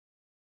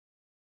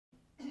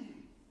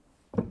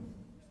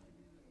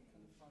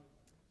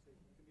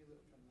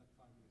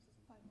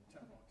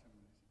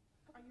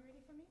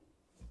for me,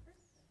 Chris?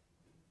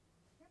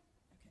 Yeah?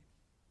 Okay.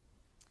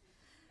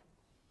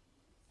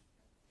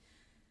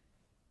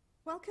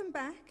 Welcome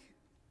back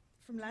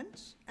from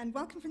lunch, and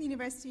welcome from the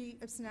University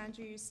of St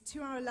Andrews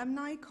to our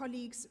alumni,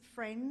 colleagues,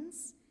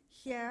 friends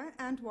here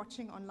and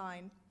watching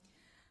online.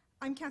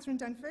 I'm Catherine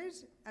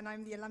Dunford, and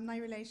I'm the Alumni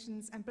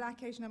Relations and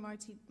Black, Asian and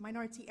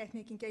Minority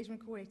Ethnic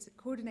Engagement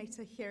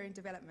Coordinator here in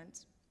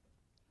Development.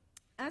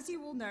 As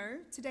you all know,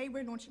 today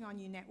we're launching our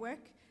new network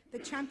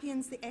that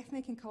champions the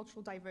ethnic and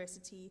cultural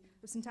diversity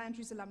of St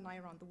Andrews alumni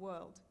around the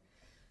world.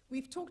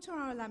 We've talked to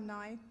our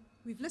alumni,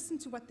 we've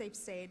listened to what they've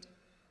said,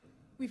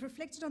 we've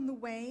reflected on the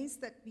ways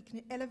that we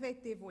can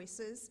elevate their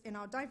voices in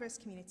our diverse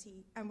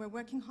community, and we're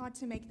working hard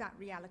to make that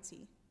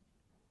reality.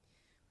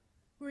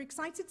 We're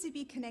excited to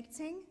be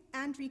connecting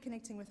and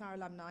reconnecting with our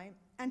alumni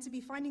and to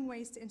be finding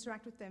ways to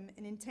interact with them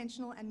in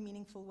intentional and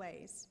meaningful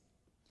ways.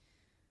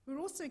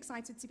 We're also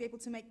excited to be able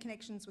to make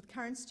connections with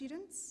current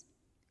students,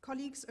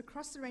 colleagues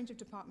across the range of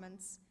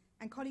departments,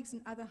 and colleagues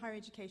in other higher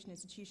education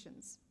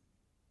institutions.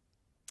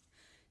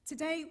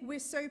 Today, we're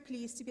so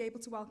pleased to be able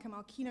to welcome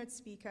our keynote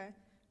speaker,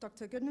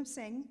 Dr. Gurnam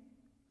Singh.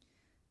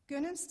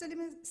 Gurnam's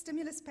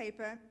stimulus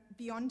paper,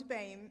 Beyond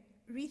BAME,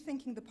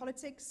 Rethinking the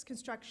Politics,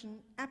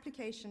 Construction,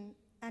 Application,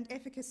 and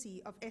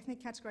Efficacy of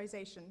Ethnic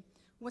Categorization,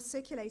 was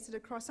circulated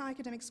across our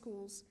academic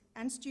schools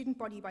and student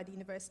body by the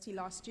university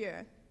last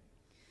year.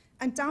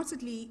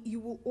 Undoubtedly, you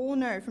will all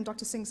know from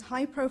Dr. Singh's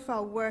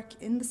high-profile work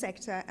in the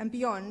sector and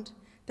beyond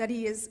that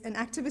he is an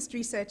activist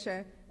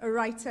researcher, a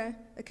writer,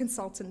 a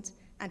consultant,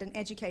 and an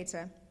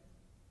educator.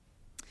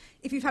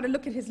 If you've had a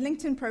look at his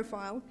LinkedIn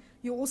profile,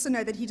 you'll also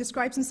know that he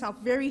describes himself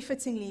very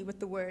fittingly with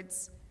the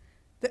words,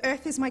 "The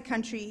earth is my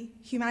country,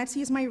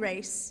 humanity is my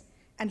race,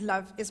 and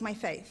love is my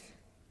faith."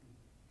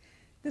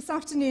 This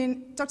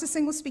afternoon, Dr.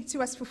 Singh will speak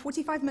to us for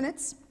 45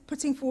 minutes,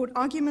 putting forward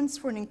arguments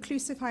for an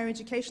inclusive higher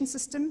education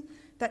system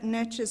that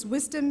nurtures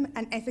wisdom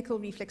and ethical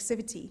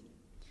reflexivity.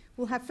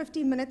 We'll have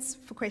 15 minutes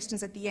for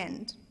questions at the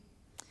end.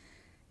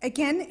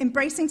 Again,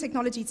 embracing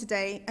technology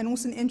today and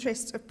also in the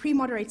interest of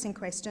pre-moderating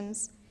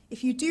questions,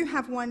 if you do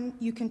have one,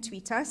 you can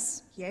tweet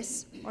us,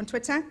 yes, on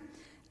Twitter,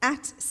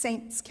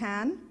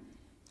 @SaintsCan,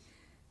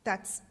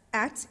 that's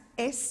at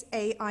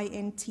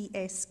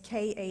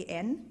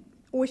SaintsKan,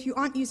 or if you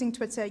aren't using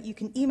Twitter, you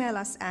can email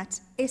us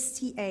at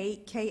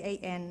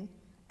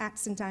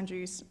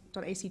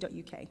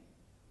stakan@standrews.ac.uk.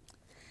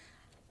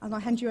 I'll now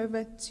hand you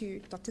over to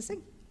Dr.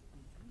 Singh.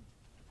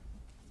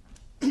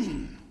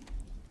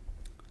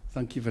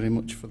 Thank you very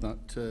much for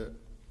that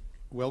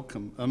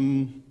welcome.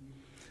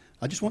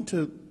 I just want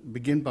to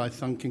begin by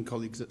thanking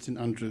colleagues at St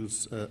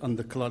Andrews and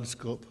the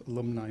Kaleidoscope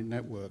Alumni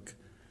Network.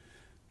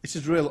 It's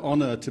a real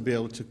honour to be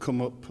able to come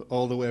up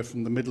all the way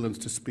from the Midlands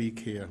to speak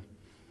here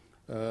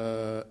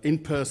in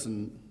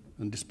person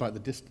and despite the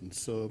distance.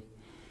 So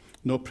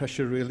no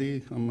pressure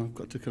really. I've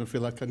got to kind of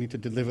feel like I need to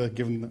deliver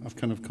given that I've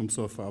kind of come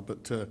so far.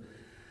 But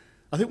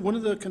I think one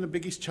of the kind of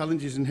biggest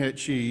challenges in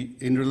HE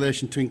in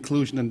relation to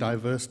inclusion and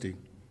diversity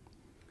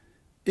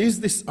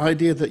is this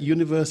idea that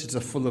universities are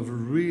full of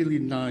really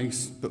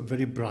nice but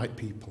very bright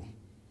people.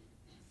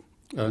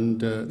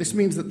 And this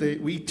means that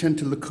we tend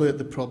to look at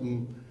the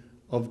problem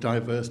of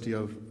diversity,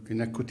 of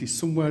inequity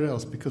somewhere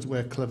else because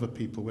we're clever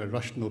people, we're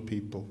rational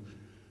people,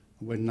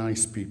 we're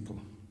nice people.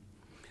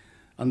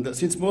 And that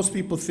since most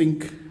people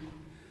think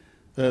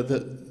that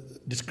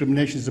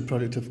discrimination is a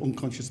product of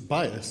unconscious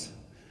bias,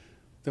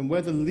 then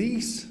we're the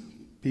least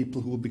people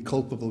who will be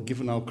culpable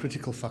given our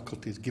critical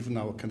faculties, given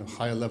our kind of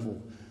higher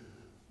level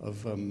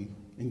of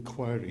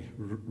inquiry,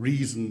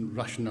 reason,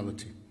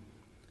 rationality.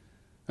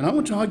 And I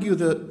want to argue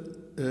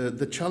that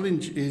the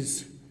challenge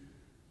is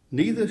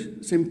neither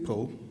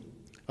simple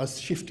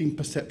as shifting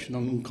perception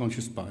on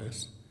unconscious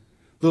bias,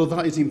 though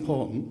that is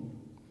important.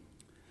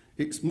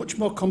 It's much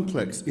more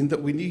complex in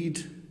that we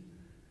need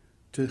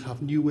to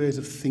have new ways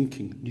of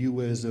thinking, new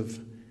ways of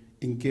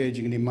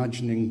engaging and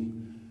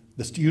imagining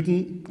the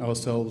student,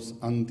 ourselves,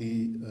 and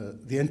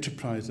the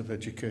enterprise of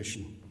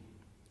education.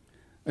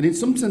 And in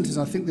some senses,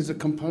 I think there's a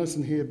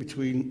comparison here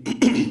between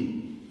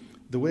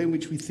the way in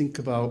which we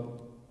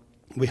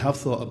have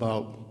thought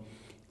about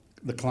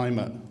the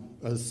climate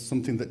as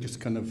something that just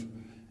kind of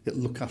it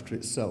look after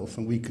itself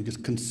and we can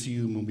just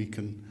consume and we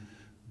can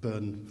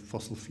burn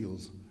fossil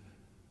fuels,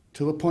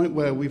 to a point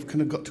where we've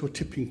kind of got to a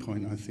tipping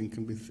point, I think,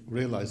 and we've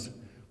realised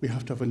we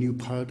have to have a new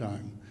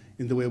paradigm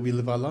in the way we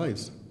live our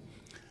lives.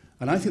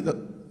 And I think that,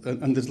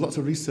 and there's lots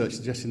of research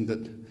suggesting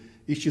that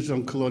issues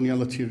on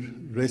coloniality,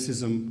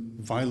 racism,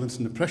 violence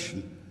and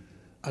oppression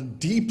are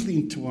deeply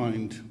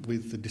entwined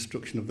with the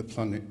destruction of the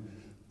planet,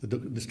 the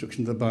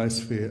destruction of the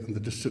biosphere and the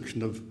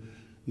destruction of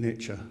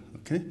nature.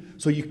 Okay?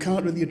 So you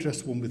can't really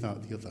address one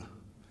without the other.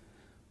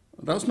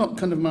 That's not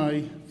kind of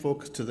my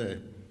focus today.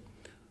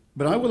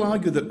 But I will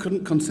argue that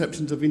current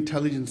conceptions of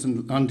intelligence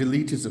and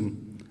elitism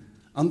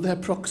and their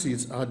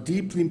proxies are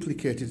deeply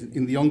implicated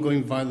in the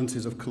ongoing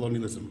violences of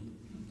colonialism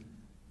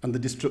and the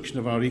destruction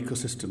of our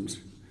ecosystems.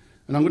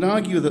 And I'm going to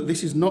argue that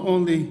this is not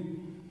only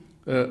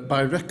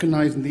by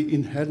recognising the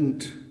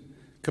inherent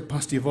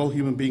capacity of all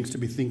human beings to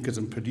be thinkers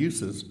and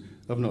producers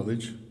of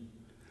knowledge,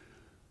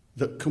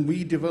 that can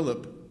we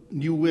develop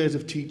new ways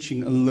of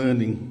teaching and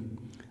learning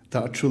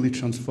that are truly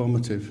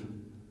transformative.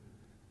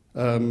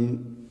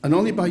 And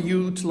only by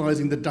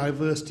utilising the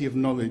diversity of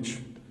knowledge,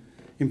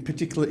 in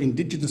particular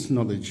indigenous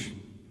knowledge,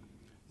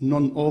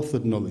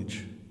 non-authored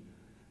knowledge,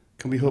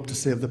 can we hope to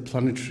save the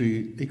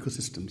planetary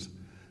ecosystems.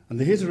 And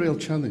here's a real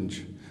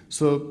challenge.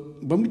 So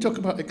when we talk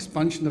about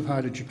expansion of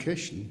higher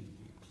education,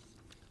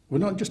 we're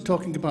not just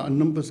talking about a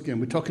numbers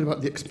game, we're talking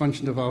about the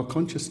expansion of our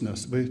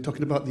consciousness. We're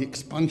talking about the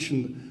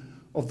expansion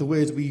of the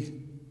ways we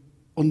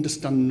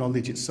understand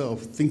knowledge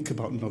itself, think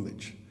about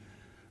knowledge,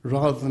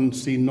 rather than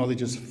seeing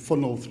knowledge as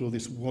funneled through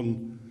this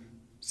one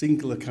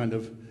singular kind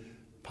of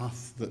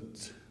path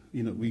that,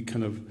 you know, we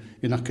kind of,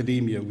 in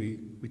academia, we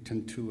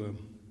tend to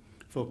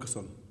focus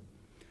on.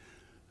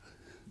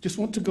 Just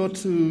want to go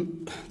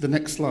to the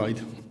next slide.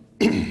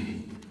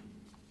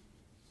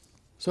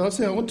 So I'd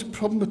say I want to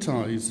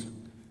problematize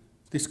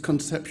this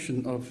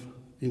conception of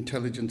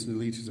intelligence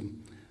and elitism.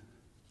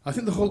 I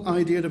think the whole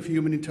idea of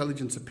human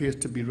intelligence appears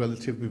to be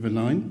relatively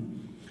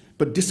benign,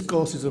 but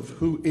discourses of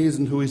who is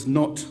and who is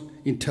not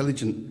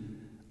intelligent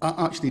are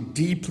actually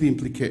deeply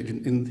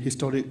implicated in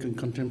historic and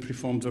contemporary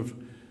forms of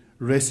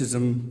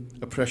racism,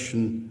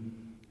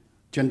 oppression,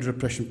 gender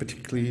oppression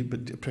particularly,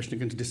 but oppression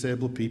against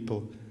disabled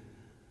people,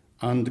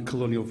 and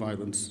colonial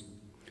violence.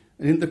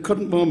 And in the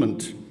current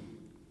moment,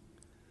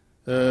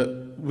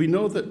 we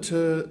know that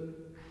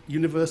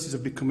universities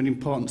have become an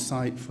important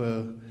site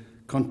for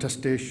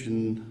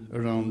contestation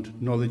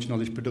around knowledge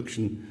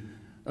production,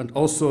 and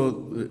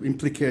also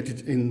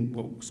implicated in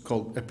what's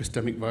called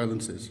epistemic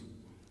violences.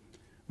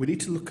 We need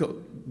to look at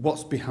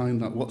what's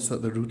behind that, what's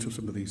at the root of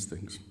some of these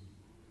things.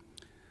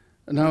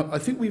 And now, I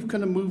think we've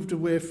kind of moved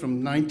away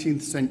from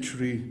 19th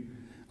century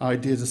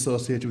ideas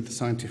associated with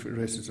scientific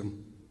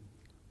racism.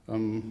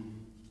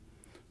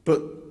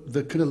 But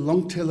the kind of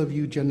long tail of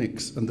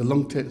eugenics and the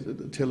long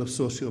tail of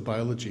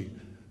sociobiology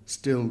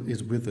still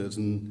is with us.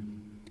 And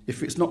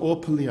if it's not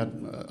openly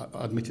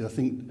admitted, I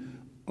think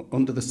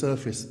under the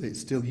surface it's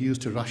still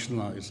used to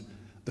rationalise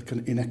the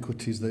kind of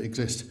inequities that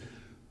exist,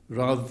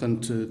 rather than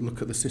to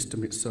look at the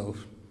system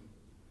itself.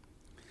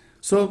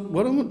 So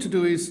what I want to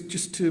do is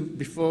just to,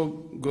 before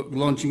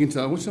launching into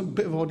that, I want some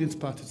bit of audience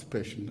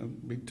participation.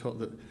 I've been taught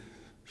that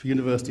for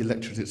university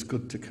lecturers it's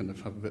good to kind of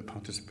have a bit of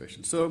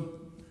participation. So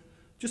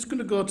just going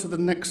to go to the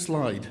next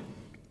slide.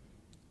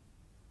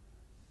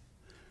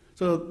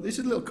 So this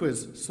is a little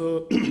quiz.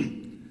 So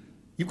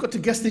you've got to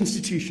guess the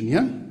institution,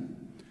 yeah?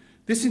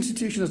 This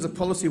institution has a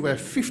policy where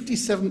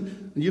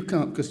 57, and you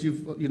can't because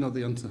you know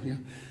the answer, yeah?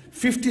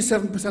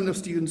 57% of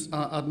students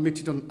are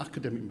admitted on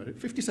academic merit,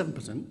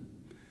 57%.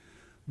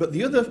 But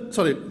the other,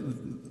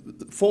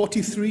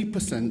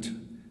 43%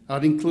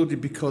 are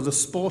included because of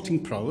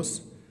sporting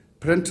prowess,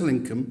 parental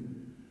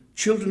income,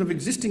 children of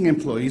existing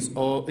employees,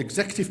 or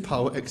executive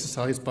power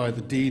exercised by the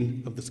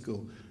dean of the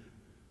school.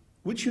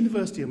 Which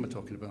university am I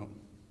talking about?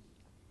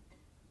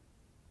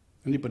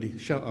 Anybody?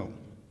 Shout out.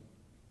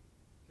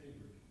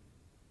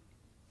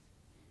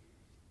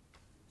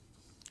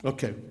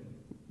 Okay.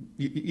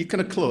 You're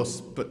kind of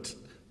close, but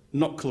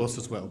not close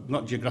as well.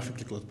 Not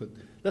geographically close, but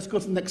let's go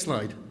to the next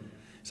slide.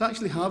 It's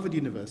actually Harvard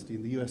University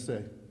in the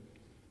USA.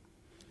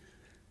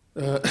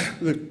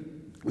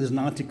 There's an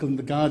article in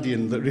The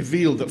Guardian that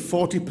revealed that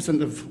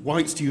 40% of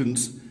white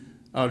students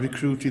are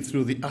recruited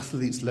through the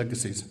athletes'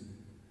 legacies,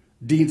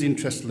 Dean's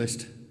Interest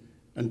List,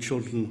 and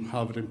children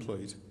Harvard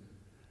employees.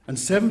 And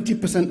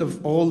 70%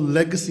 of all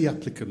legacy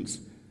applicants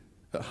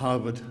at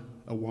Harvard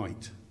are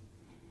white.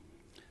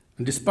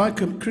 And despite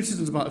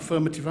criticisms about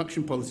affirmative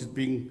action policies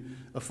being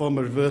a form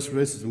of reverse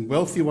racism,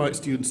 wealthy white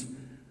students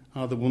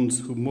are the ones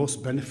who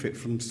most benefit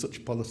from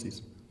such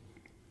policies.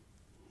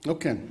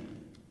 Okay,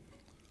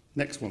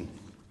 next one.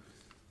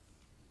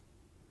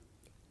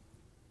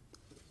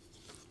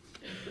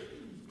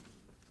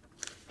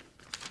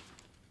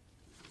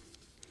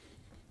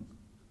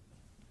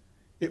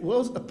 It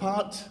was a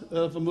part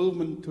of a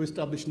movement to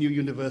establish new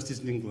universities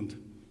in England.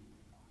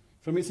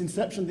 From its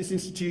inception, this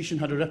institution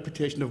had a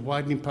reputation of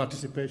widening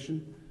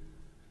participation.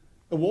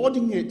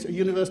 Awarding it a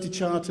university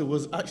charter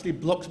was actually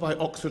blocked by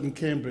Oxford and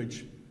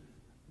Cambridge.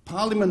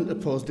 Parliament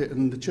opposed it,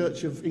 and the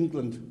Church of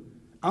England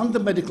and the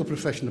medical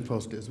profession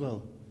opposed it as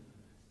well.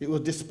 It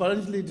was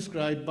disparately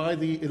described by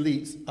the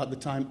elites at the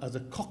time as a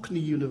Cockney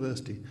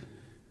university.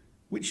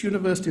 Which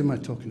university am I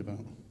talking about?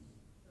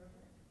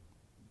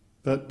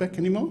 Birkbeck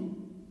anymore?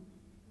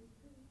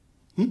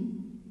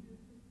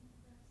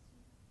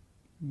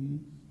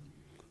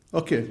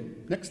 Okay,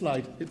 next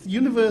slide. It's the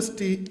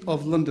University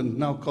of London,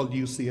 now called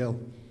UCL.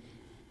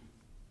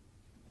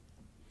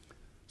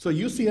 So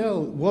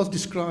UCL was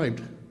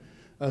described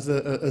as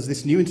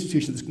this new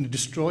institution that's going to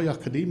destroy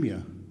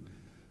academia,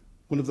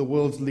 one of the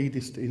world's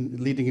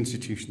leading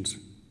institutions.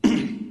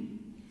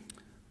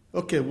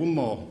 Okay, one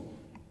more.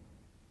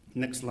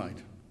 Next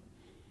slide.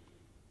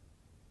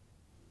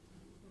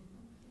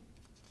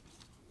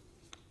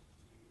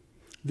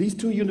 These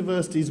two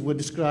universities were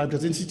described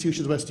as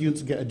institutions where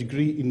students get a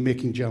degree in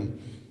making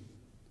jam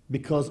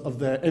because of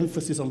their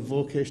emphasis on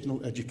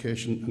vocational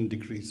education and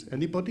degrees.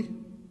 Anybody?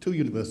 2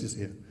 universities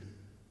here.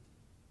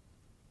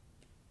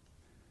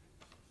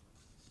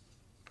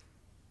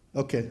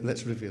 Okay,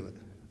 let's reveal it.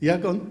 Yeah,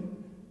 go on.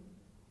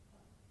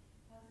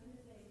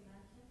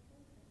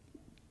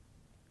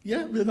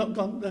 Yeah, they're not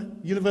gone there.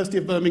 University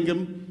of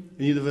Birmingham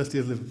and University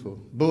of Liverpool,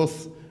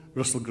 both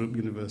Russell Group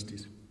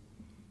universities.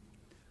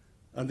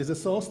 And there's a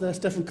source there,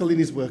 Stephen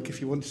Collini's work,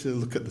 if you want to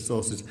look at the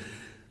sources.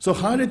 So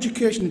higher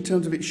education, in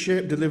terms of its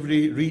shape,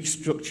 delivery, reach,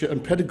 structure,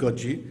 and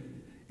pedagogy,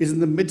 is in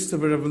the midst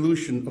of a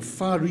revolution of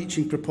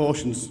far-reaching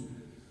proportions.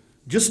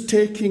 Just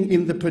taking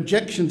in the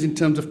projections in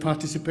terms of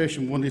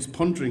participation, one is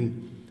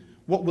pondering,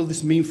 what will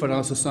this mean for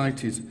our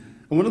societies?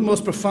 And one of the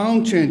most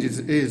profound changes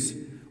is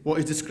what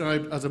is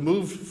described as a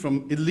move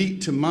from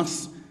elite to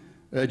mass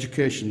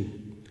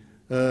education.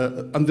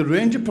 And the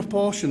range of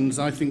proportions,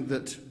 I think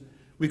that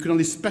we can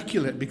only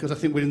speculate because I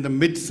think we're in the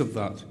midst of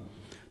that.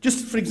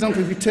 Just for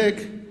example, if you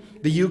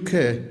take the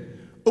UK,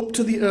 up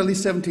to the early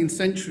 17th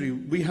century,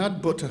 we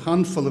had but a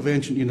handful of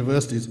ancient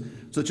universities,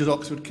 such as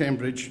Oxford,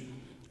 Cambridge,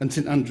 and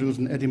St Andrews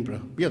and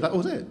Edinburgh. Yeah, that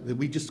was it.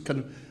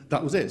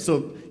 That was it.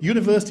 So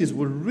universities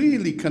were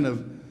really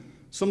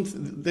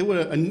they were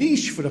a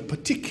niche for a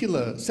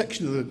particular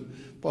section of the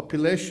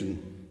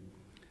population.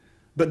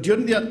 But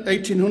during the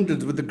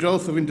 1800s, with the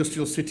growth of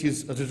industrial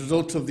cities as a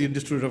result of the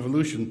Industrial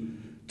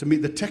Revolution, to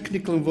meet the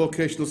technical and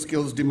vocational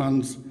skills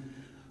demands,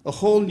 a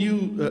whole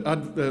new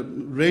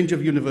range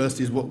of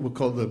universities, what we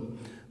call the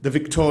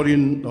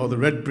Victorian or the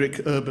red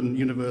brick urban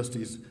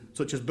universities,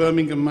 such as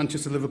Birmingham,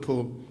 Manchester,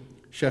 Liverpool,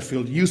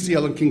 Sheffield,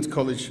 UCL and King's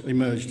College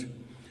emerged.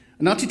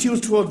 And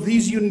attitudes towards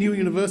these new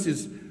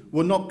universities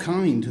were not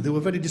kind, they were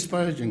very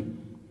disparaging.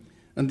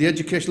 And the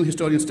educational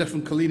historian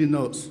Stephen Collini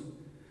notes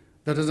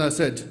that, as I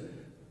said,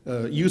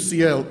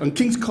 UCL and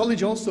King's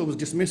College also was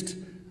dismissed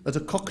as a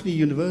Cockney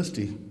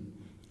university.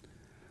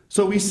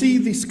 So we see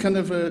this kind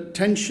of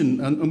tension,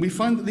 and we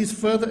find that these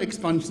further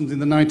expansions in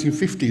the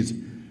 1950s,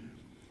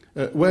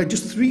 where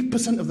just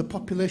 3% of the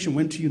population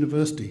went to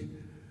university.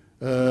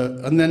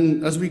 And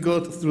then as we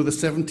go through the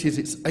 70s,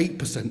 it's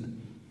 8%,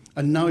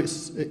 and now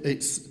it's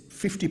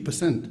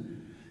 50%.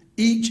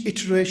 Each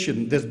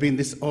iteration, there's been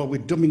this, we're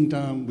dumbing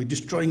down, we're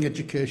destroying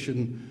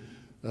education,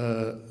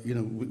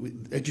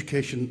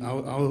 education,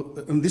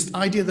 and this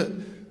idea that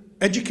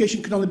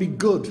education can only be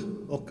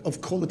good or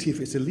of quality if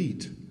it's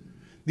elite.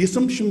 The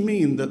assumption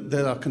means that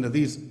there are kind of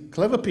these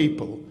clever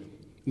people,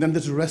 and then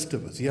there's the rest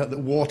of us, that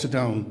water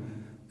down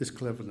this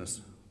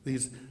cleverness,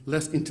 these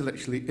less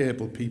intellectually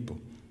able people.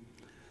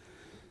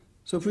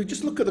 So if we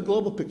just look at the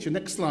global picture,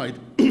 next slide,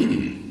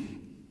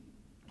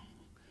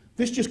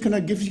 this just kind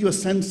of gives you a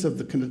sense of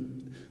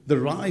the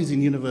rise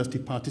in university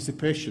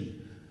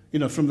participation,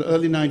 from the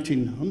early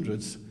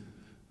 1900s,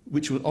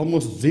 which was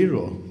almost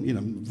zero,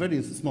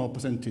 very small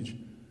percentage.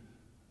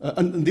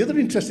 And the other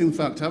interesting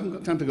fact, I haven't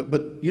got time to go,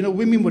 but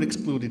women were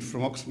excluded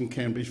from Oxford and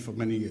Cambridge for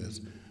many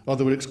years, or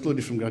they were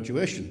excluded from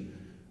graduation,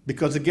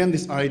 because again,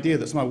 this idea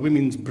that somehow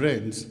women's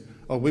brains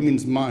or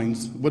women's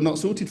minds were not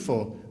suited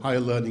for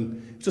higher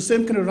learning. It's the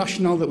same kind of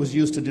rationale that was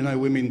used to deny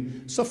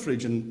women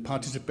suffrage and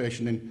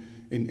participation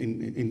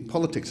in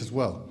politics as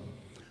well.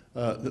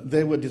 That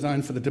they were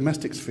designed for the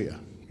domestic sphere.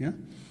 Yeah?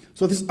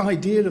 So this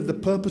idea of the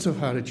purpose of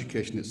higher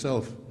education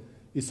itself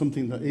is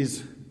something that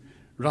is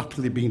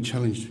rapidly being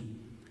challenged.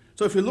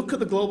 So if we look at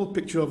the global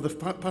picture of the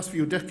past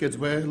few decades,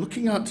 we're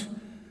looking at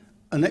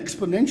an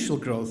exponential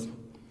growth.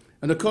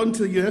 And according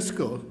to the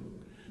UNESCO,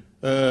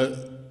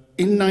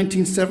 in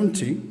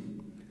 1970,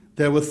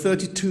 there were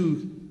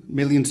 32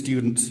 million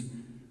students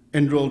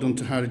enrolled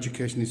into higher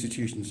education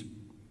institutions.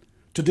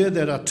 Today,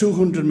 there are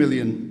 200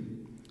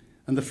 million,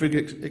 and the figure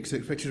is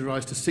expected to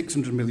rise to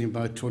 600 million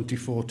by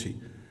 2040.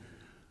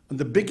 And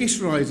the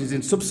biggest rise is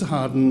in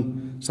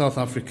sub-Saharan South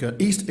Africa,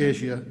 East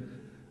Asia,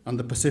 and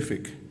the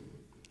Pacific,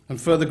 and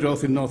further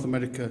growth in North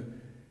America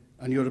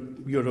and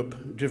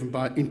Europe driven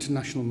by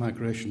international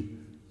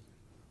migration.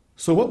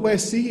 So what we're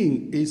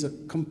seeing is a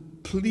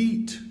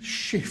complete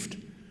shift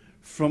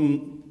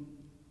from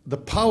the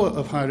power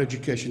of higher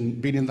education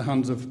being in the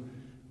hands of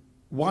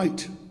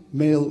white,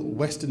 male,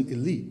 Western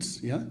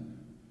elites,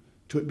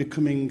 to it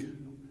becoming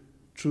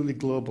truly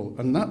global.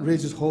 And that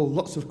raises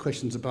lots of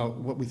questions about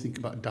what we think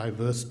about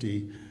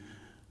diversity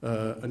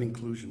and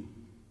inclusion.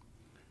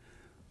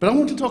 But I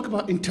want to talk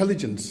about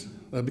intelligence,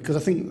 because I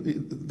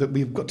think that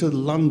we've got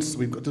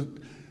to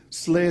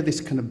slay this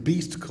kind of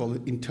beast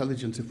called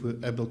intelligence if we're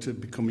able to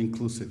become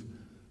inclusive.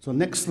 So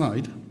next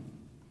slide.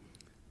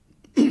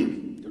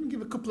 I'm going to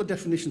give a couple of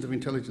definitions of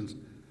intelligence.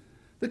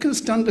 The kind of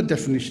standard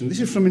definition, this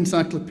is from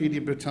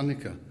Encyclopedia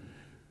Britannica.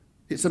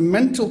 It's a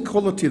mental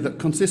quality that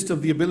consists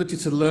of the ability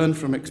to learn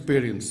from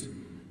experience,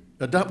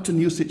 adapt to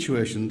new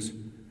situations,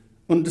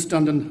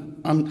 understand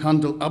and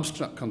handle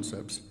abstract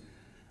concepts,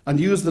 and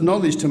use the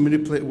knowledge to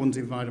manipulate one's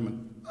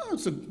environment.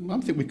 So I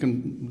think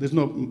there's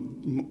no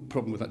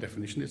problem with that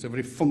definition. It's a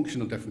very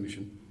functional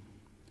definition.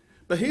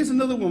 But here's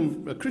another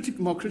one,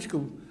 more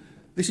critical.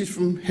 This is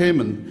from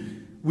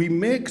Heyman. We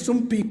make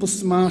some people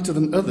smarter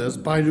than others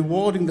by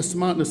rewarding the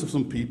smartness of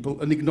some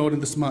people and ignoring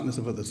the smartness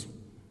of others.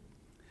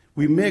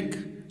 We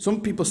make some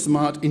people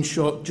smart, in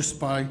short, just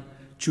by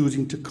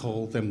choosing to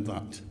call them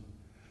that.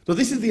 So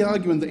this is the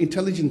argument that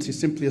intelligence is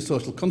simply a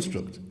social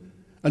construct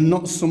and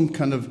not some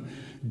kind of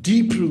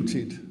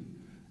deep-rooted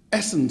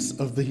essence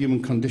of the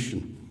human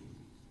condition.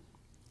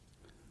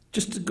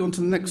 Just to go on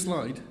to the next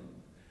slide,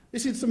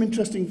 this is some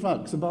interesting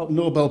facts about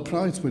Nobel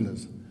Prize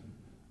winners.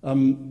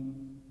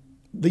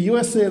 The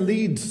USA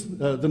leads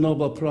the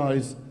Nobel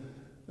Prize.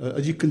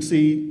 As you can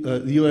see,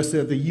 the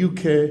USA, the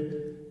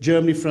UK,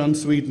 Germany,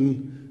 France,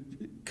 Sweden,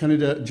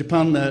 Canada,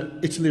 Japan,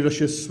 Italy,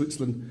 Russia,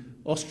 Switzerland,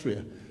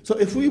 Austria. So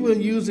if we were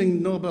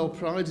using Nobel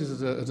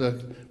Prizes as a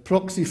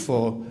proxy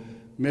for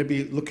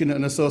maybe looking at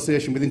an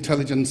association with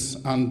intelligence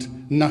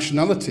and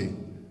nationality,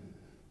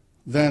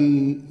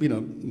 then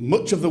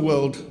much of the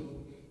world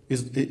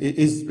is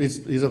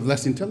of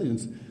less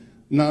intelligence.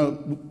 Now,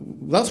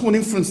 that's one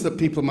inference that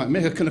people might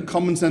make, a kind of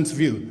common sense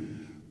view.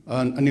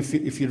 And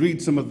if you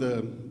read some of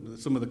the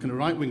kind of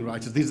right-wing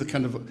writers, these are the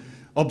kind of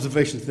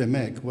observations they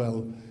make.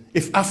 Well,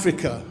 if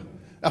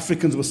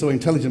Africans were so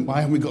intelligent, why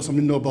haven't we got so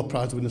many Nobel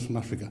Prize winners from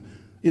Africa?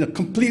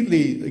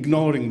 Completely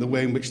ignoring the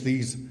way in which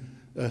these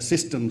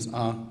systems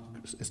are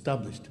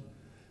established.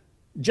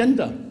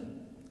 Gender,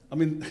 I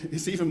mean,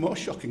 it's even more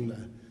shocking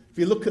there. If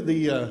you look at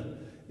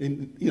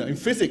in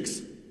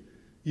physics,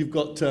 you've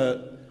got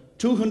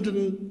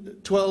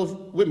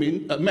 212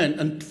 men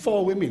and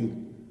 4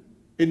 women.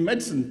 In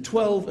medicine,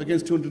 12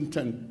 against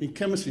 210. In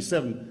chemistry,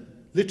 7.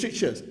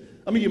 Literatures.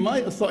 I mean, you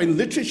might have thought in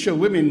literature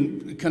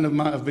women kind of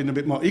might have been a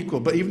bit more equal,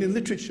 but even in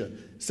literature,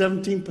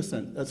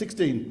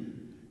 16%.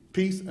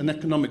 Peace and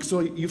economics.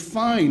 So you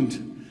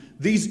find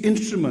these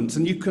instruments,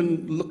 and you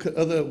can look at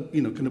other,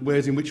 kind of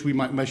ways in which we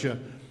might measure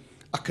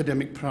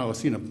academic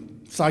prowess,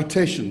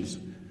 citations.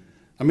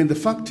 I mean, the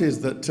fact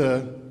is that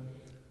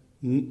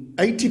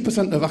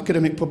 80% of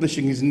academic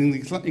publishing is in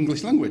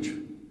English language.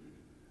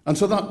 And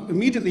so that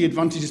immediately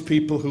advantages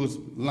people whose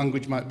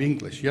language might be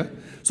English, yeah?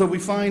 So we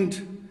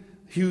find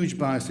huge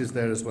biases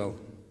there as well.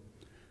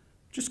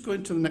 Just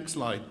going to the next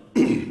slide.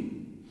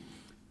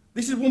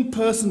 This is one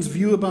person's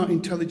view about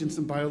intelligence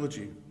and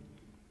biology.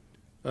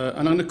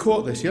 And I'm going to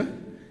quote this, yeah?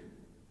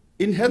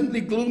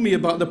 Inherently gloomy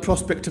about the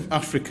prospect of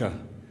Africa,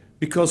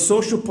 because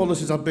social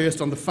policies are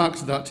based on the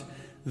fact that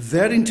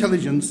their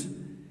intelligence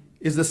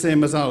is the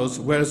same as ours,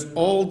 whereas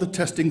all the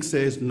testing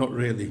says not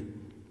really.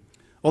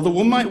 Although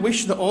one might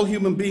wish that all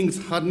human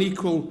beings had an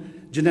equal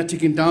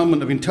genetic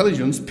endowment of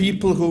intelligence,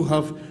 people who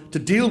have to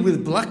deal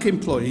with black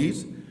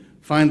employees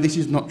find this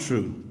is not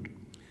true.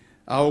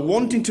 Our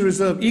wanting to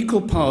reserve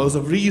equal powers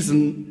of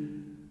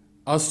reason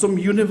as some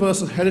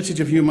universal heritage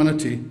of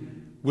humanity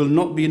will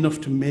not be enough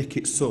to make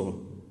it so.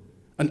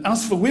 And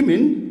as for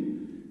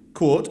women,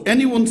 quote,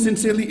 anyone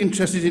sincerely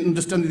interested in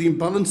understanding the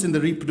imbalance in the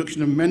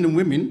reproduction of men and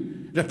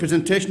women,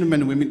 representation of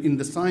men and women in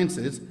the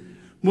sciences,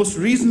 must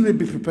reasonably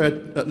be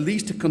prepared at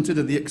least to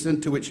consider the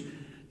extent to which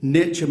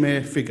nature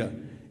may figure,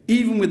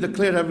 even with the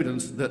clear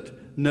evidence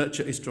that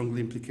nurture is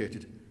strongly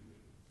implicated.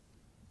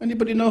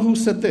 Anybody know who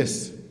said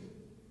this?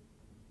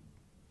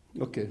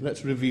 Okay,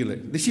 let's reveal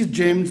it. This is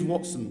James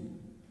Watson,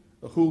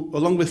 who,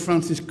 along with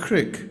Francis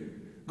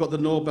Crick, got the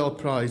Nobel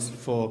Prize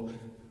for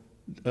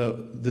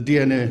the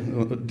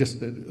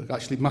DNA,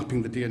 actually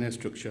mapping the DNA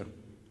structure.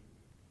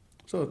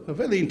 So, a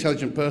very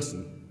intelligent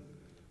person.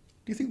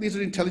 Do you think these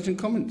are intelligent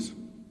comments?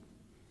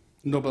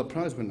 Nobel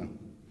Prize winner?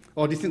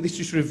 Or do you think this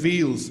just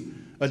reveals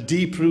a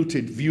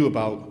deep-rooted view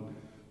about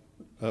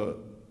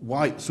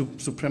white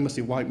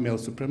supremacy, white male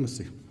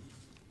supremacy?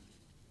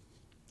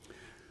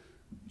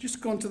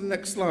 Just go on to the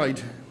next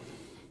slide.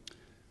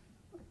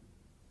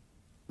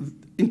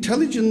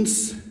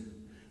 Intelligence,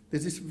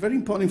 there's this very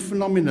important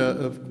phenomena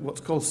of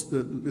what's called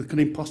the kind of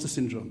imposter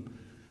syndrome.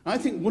 I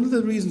think one of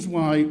the reasons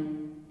why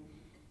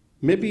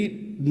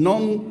maybe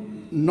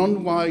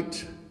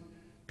non-white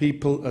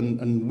people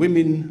and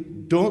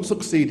women don't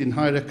succeed in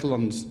higher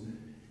echelons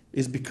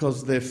is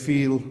because they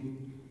feel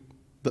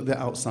that they're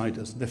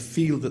outsiders. They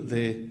feel that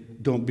they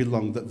don't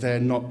belong, that they're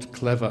not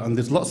clever. And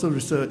there's lots of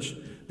research.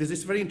 There's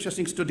this very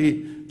interesting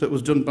study that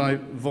was done by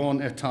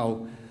Vaughan et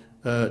al.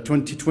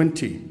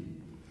 2020.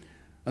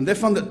 And they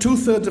found that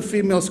 2/3 of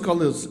female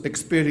scholars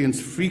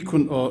experience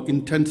frequent or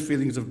intense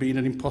feelings of being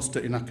an imposter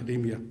in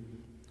academia.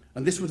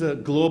 And this was a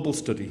global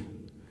study.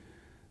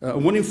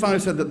 1 in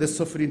 5 said that they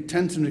suffered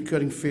intense and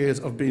recurring fears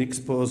of being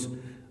exposed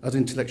as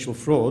intellectual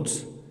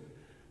frauds.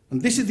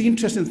 And this is the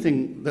interesting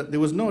thing, that there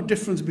was no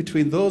difference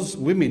between those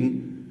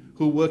women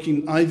who work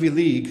in Ivy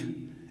League,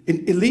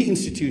 in elite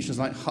institutions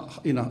like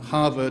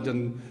Harvard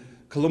and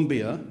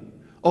Columbia,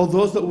 or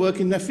those that work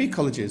in their free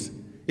colleges.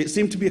 It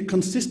seemed to be a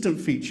consistent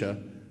feature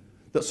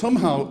that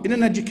somehow, in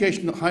an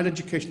higher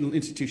educational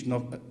institution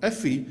of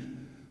FE,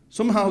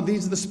 somehow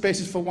these are the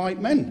spaces for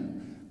white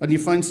men. And you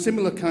find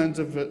similar kinds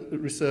of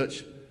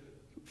research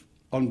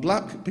on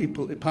black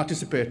people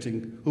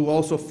participating who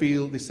also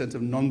feel this sense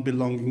of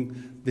non-belonging,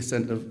 this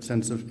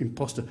sense of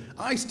imposter.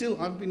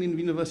 I've been in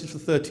university for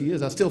 30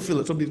 years, I still feel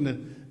that somebody's going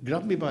to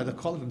grab me by the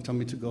collar and tell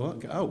me to go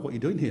out, get out, what are you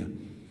doing here?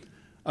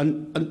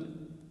 And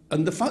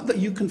the fact that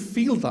you can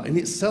feel that in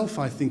itself,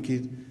 I think,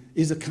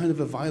 is a kind of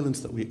a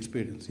violence that we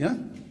experience, yeah?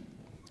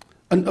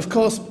 And of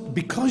course,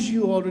 because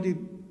you already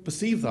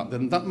perceive that,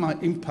 then that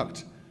might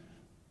impact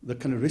the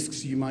kind of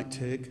risks you might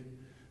take,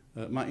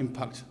 might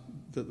impact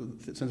the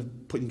sense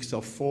of putting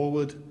yourself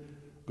forward,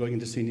 going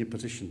into senior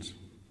positions.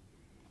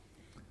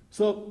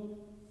 So,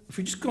 if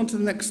we just go on to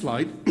the next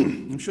slide,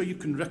 I'm sure you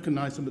can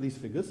recognize some of these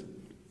figures.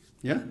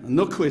 Yeah? And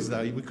no quiz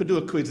there. We could do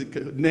a quiz,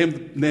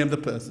 name the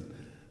person.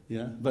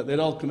 Yeah? But they're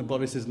all kind of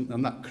Boris's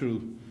and that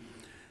crew.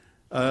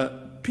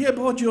 Pierre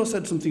Bourdieu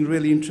said something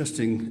really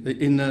interesting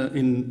in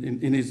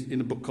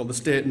a book called The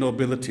State,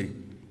 Nobility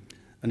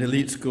and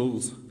Elite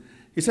Schools.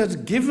 He says,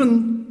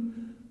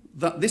 given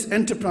that this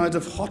enterprise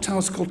of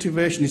hothouse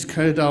cultivation is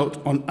carried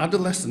out on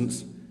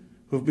adolescents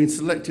who have been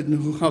selected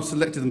and who have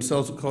selected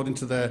themselves according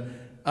to their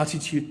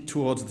attitude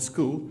towards the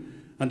school,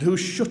 and who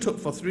shut up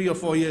for 3 or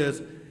 4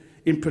 years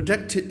in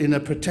a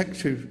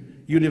protective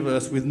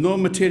universe with no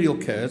material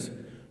cares,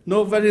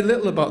 know very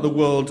little about the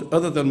world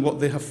other than what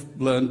they have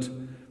learned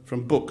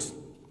from books.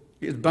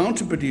 It is bound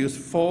to produce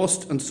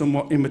forced and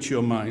somewhat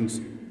immature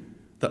minds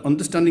that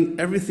understanding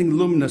everything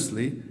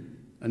luminously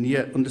and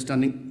yet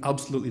understanding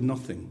absolutely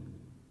nothing.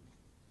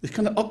 This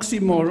kind of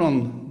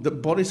oxymoron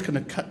that Boris kind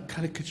of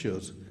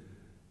caricatures.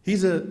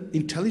 He's an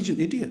intelligent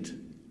idiot.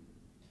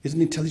 He's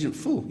an intelligent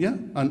fool, yeah?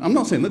 And I'm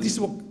not saying that this is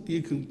what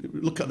you can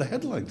look at the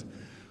headlines.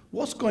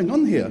 What's going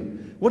on here?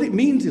 What it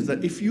means is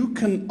that if you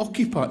can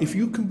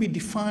be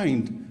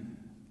defined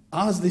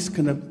as this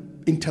kind of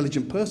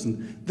intelligent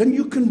person, then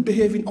you can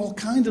behave in all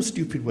kinds of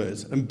stupid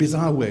ways and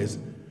bizarre ways.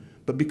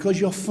 But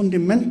because you're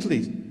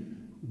fundamentally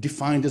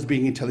defined as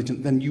being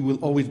intelligent, then you will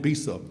always be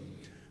so.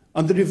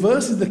 And the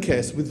reverse is the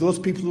case with those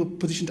people who are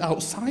positioned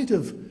outside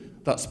of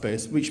that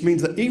space, which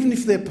means that even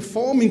if they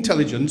perform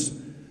intelligence,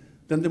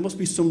 then there must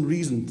be some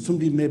reason.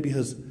 Somebody maybe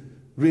has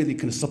really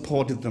kind of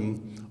supported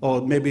them,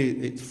 or maybe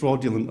it's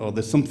fraudulent, or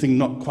there's something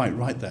not quite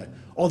right there.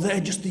 Or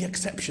they're just the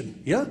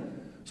exception, yeah?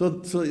 So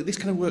this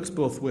kind of works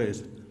both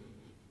ways.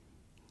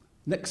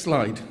 Next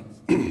slide.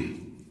 A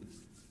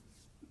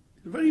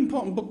very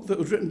important book that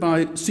was written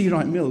by C.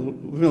 Wright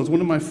Mills, one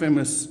of my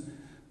famous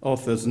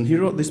authors, and he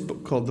wrote this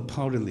book called The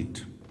Power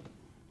Elite.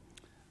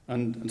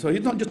 And so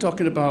he's not just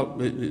talking about,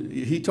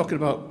 he's talking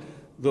about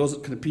those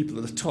kind of people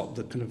at the top,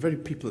 the kind of very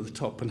people at the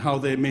top, and how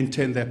they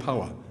maintain their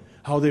power,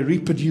 how they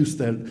reproduce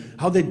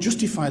how they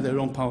justify their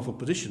own powerful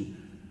position.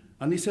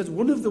 And he says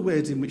one of the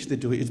ways in which they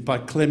do it is by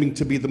claiming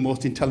to be the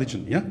most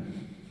intelligent, yeah?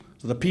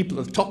 So the people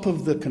at the top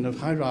of the kind of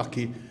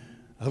hierarchy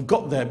have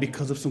got there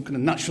because of some kind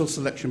of natural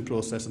selection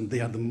process, and they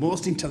are the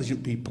most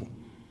intelligent people.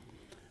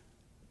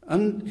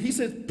 And he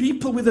says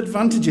people with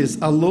advantages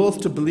are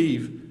loath to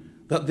believe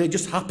that they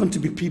just happen to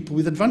be people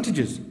with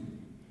advantages.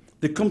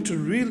 They come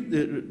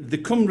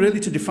really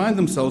to define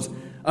themselves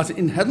as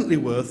inherently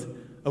worth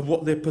of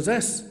what they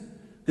possess.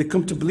 They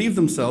come to believe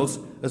themselves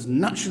as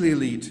naturally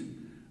elite,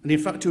 and in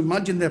fact to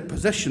imagine their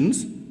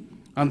possessions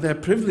and their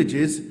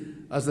privileges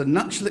as the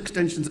natural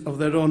extensions of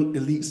their own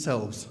elite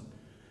selves.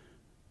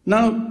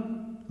 Now,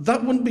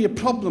 that wouldn't be a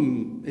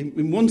problem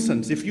in one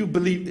sense if you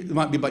believe it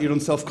might be about your own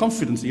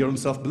self-confidence, your own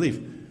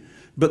self-belief.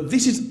 But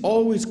this is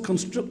always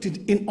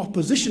constructed in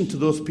opposition to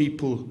those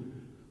people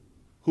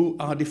who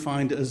are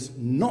defined as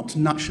not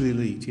naturally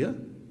elite, yeah?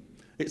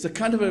 It's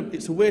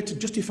a way to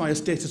justify a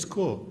status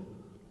quo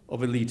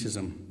of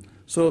elitism.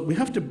 So we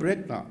have to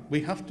break that.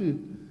 We have to,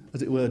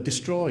 as it were,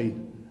 destroy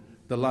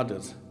the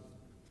ladders.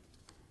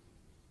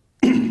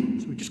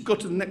 So we just go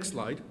to the next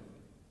slide.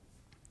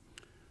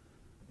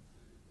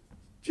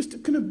 Just a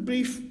kind of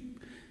brief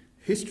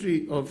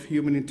history of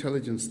human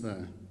intelligence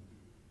there.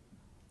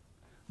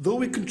 Though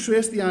we can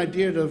trace the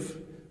idea of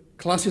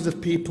classes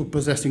of people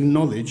possessing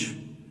knowledge,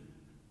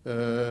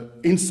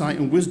 insight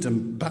and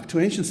wisdom back to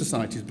ancient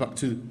societies, back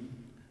to,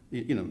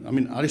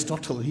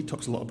 Aristotle, he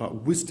talks a lot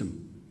about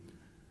wisdom.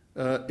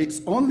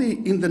 It's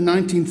only in the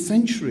 19th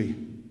century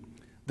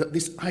that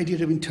this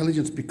idea of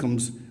intelligence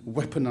becomes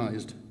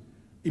weaponized,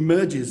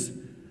 emerges,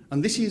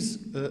 and this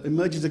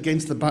emerges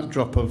against the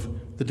backdrop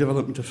of the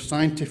development of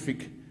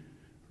scientific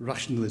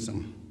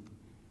rationalism.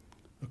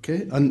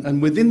 Okay? And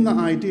within that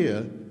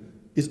idea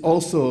is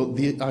also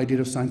the idea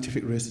of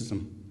scientific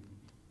racism.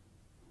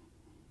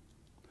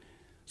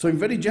 So in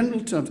very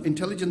general terms,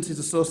 intelligence is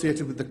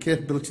associated with the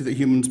capability that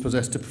humans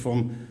possess to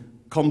perform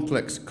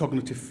complex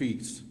cognitive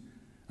feats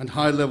and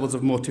high levels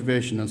of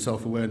motivation and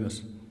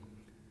self-awareness.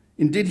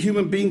 Indeed,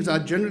 human beings are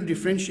generally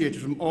differentiated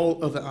from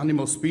all other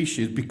animal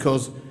species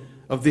because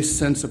of this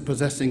sense of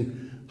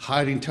possessing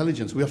higher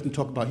intelligence. We often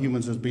talk about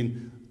humans as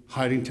being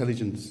higher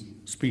intelligence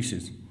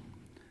species.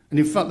 And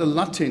in fact, the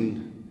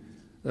Latin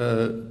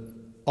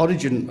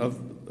origin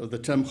of the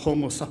term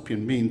Homo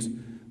sapien means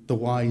the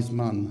wise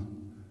man,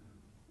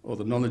 or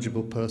the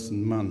knowledgeable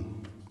person,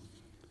 man.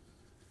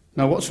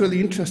 Now, what's really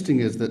interesting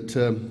is that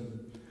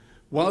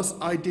whilst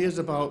ideas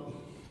about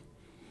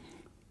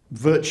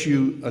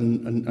virtue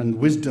and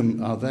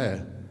wisdom are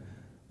there,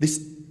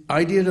 this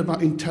idea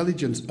about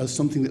intelligence as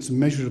something that's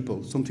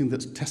measurable, something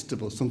that's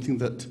testable, something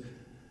that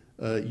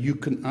you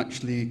can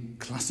actually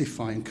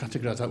classify and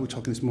categorize, like we were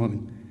talking this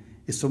morning,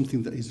 is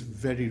something that is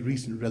very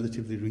recent,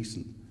 relatively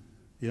recent.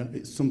 Yeah,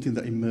 it's something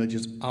that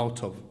emerges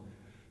out of,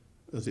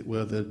 as it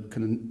were, the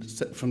kind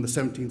of from the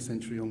 17th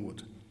century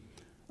onward,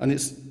 and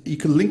you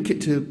can link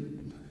it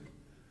to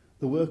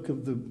the work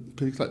of the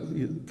people like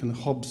kind of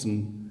Hobbes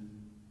and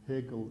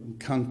Hegel and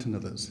Kant and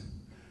others,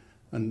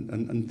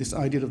 and this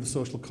idea of the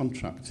social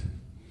contract,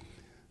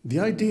 the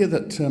idea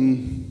that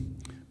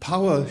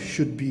power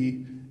should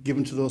be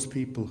given to those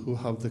people who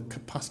have the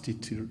capacity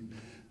to,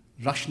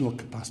 rational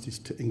capacities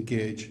to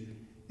engage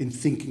in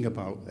thinking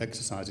about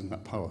exercising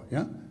that power.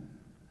 Yeah.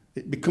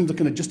 It becomes a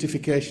kind of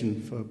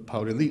justification for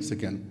power elites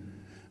again.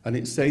 And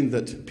it's saying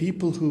that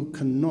people who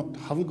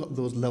haven't got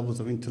those levels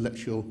of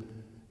intellectual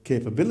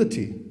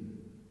capability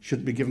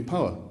should be given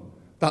power.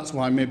 That's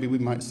why maybe we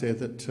might say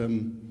that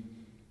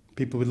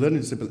people with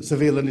learning disabilities,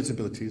 severe learning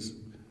disabilities,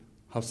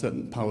 have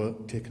certain power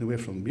taken away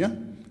from them, yeah?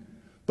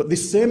 But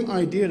this same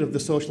idea of the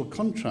social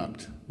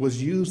contract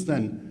was used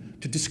then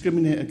to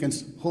discriminate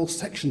against whole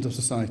sections of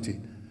society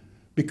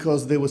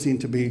because they were seen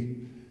to be,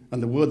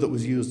 and the word that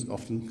was used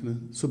often, kind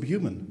of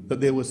subhuman,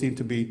 that they were seen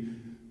to be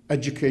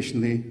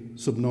educationally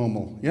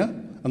subnormal, yeah?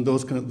 And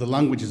those kind of the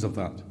languages of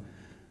that.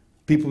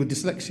 People with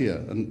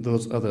dyslexia and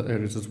those other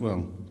areas as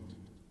well.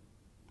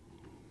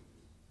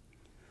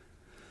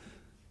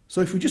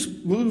 So if we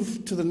just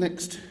move to the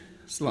next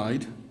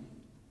slide.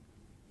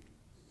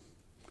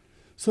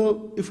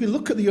 So if we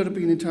look at the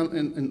European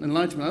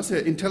Enlightenment, I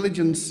say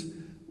intelligence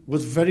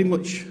was very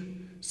much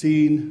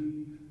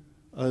seen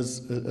as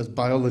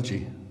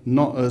biology,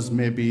 not as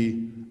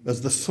maybe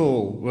as the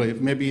soul, right?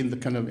 Maybe in the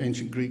kind of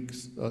ancient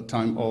Greeks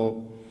time,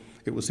 or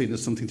it was seen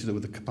as something to do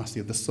with the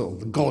capacity of the soul.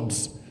 The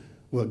gods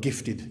were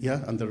gifted,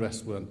 yeah, and the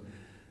rest weren't.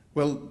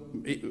 Well,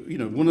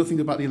 one of the things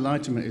about the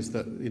Enlightenment is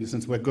that, in a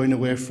sense, we're going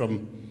away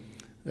from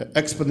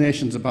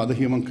explanations about the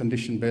human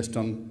condition based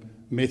on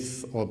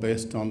myth or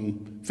based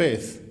on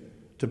faith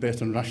to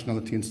based on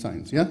rationality and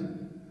science, yeah?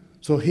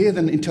 So here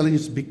then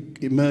intelligence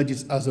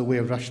emerges as a way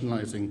of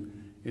rationalizing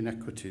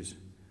inequities.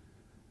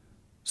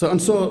 So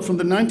from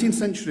the 19th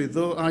century,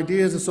 though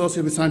ideas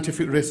associated with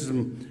scientific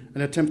racism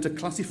and attempts to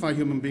classify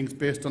human beings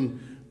based on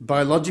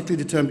biologically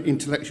determined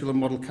intellectual and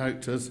moral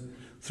characters,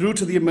 through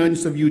to the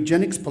emergence of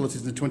eugenics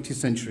policies in the 20th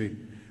century,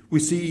 we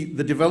see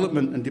the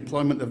development and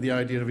deployment of the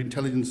idea of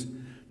intelligence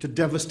to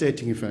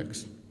devastating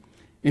effects.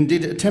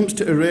 Indeed, attempts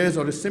to erase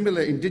or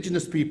assimilate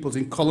indigenous peoples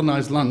in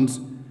colonized lands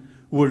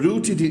were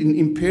rooted in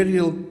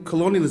imperial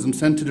colonialism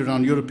centered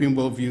around European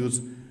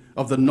worldviews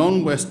of the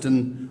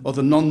non-Western or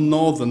the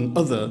non-Northern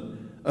other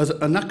as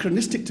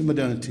anachronistic to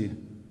modernity.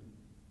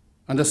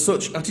 And as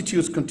such,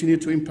 attitudes continue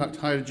to impact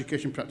higher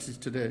education practices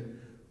today,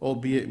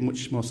 albeit in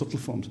much more subtle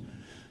forms.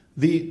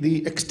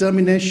 The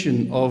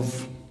extermination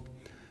of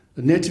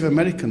Native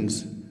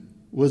Americans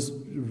was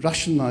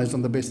rationalized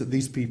on the basis that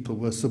these people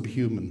were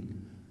subhuman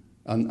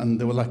and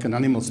they were like an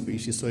animal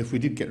species, so if we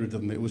did get rid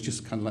of them, it was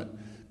just kind of like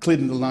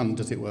clearing the land,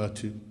 as it were,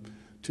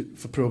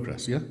 for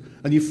progress, yeah?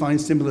 And you find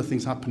similar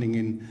things happening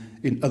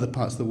in other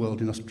parts of the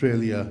world, in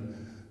Australia,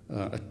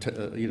 a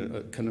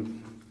kind of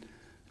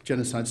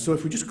genocide. So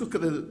if we just look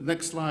at the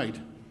next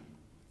slide,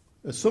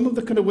 some of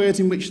the kind of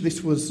ways in which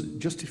this was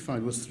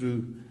justified was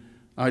through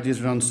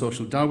ideas around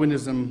social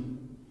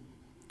Darwinism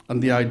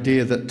and the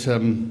idea that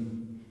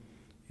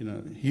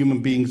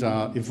human beings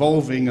are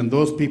evolving and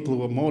those people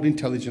who are more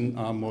intelligent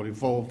are more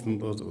evolved than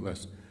those who are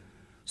less.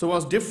 So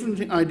whilst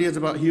different ideas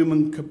about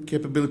human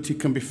capability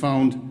can be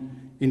found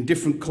in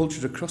different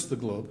cultures across the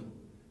globe,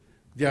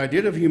 the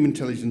idea of human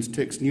intelligence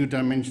takes new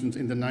dimensions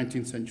in the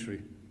 19th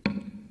century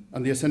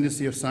and the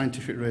ascendancy of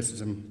scientific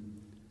racism,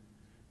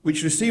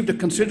 which received a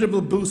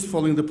considerable boost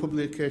following the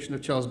publication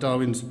of Charles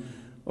Darwin's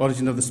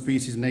Origin of the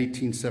Species in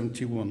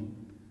 1871,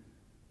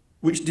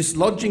 which,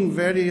 dislodging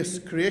various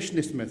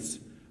creationist myths,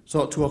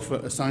 sought to offer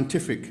a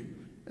scientific,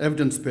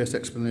 evidence-based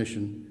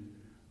explanation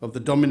of the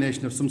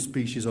domination of some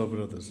species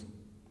over others.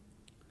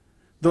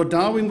 Though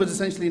Darwin was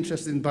essentially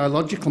interested in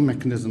biological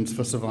mechanisms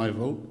for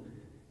survival,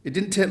 it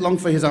didn't take long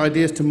for his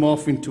ideas to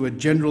morph into a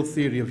general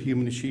theory of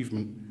human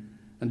achievement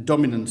and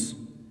dominance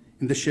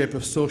in the shape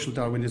of social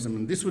Darwinism.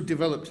 And this was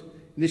developed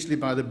initially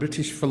by the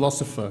British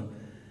philosopher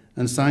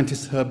and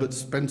scientist Herbert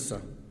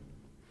Spencer,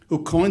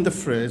 who coined the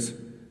phrase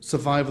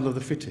survival of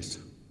the fittest.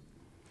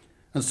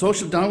 And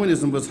social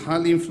Darwinism was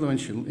highly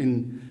influential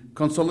in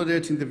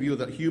consolidating the view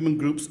that human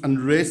groups and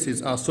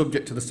races are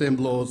subject to the same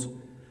laws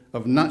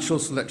of natural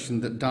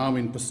selection that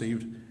Darwin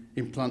perceived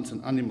in plants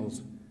and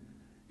animals,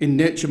 in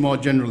nature more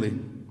generally.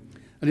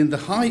 And in the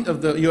height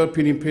of the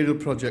European imperial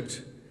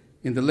project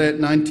in the late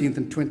 19th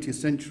and 20th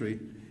century,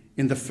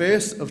 in the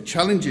face of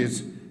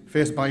challenges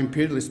faced by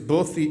imperialists,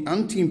 both the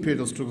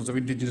anti-imperial struggles of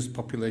indigenous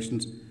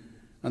populations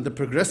and the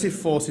progressive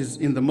forces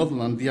in the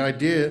motherland, the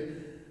idea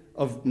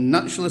of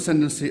natural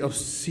ascendancy of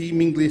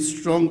seemingly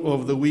strong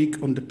over the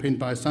weak underpinned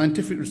by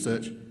scientific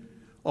research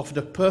offered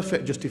a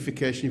perfect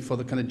justification for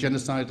the kind of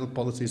genocidal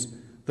policies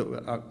that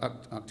were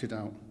acted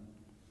out.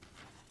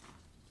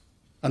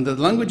 And the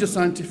language of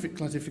scientific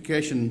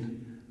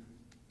classification,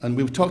 and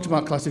we've talked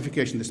about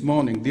classification this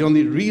morning, the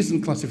only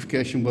reason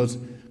classification was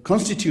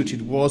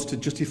constituted was to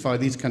justify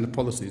these kind of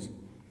policies,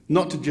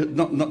 not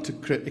to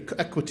create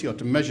equity or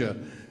to measure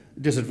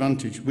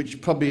disadvantage,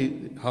 which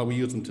probably how we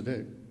use them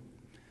today.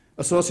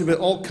 Associated with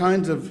all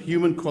kinds of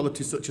human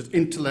qualities such as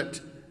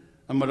intellect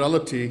and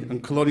morality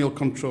and colonial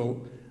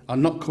control are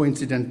not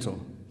coincidental.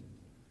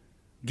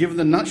 Given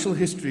the natural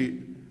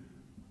history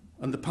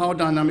and the power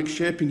dynamic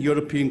shaping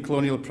European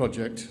colonial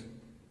project,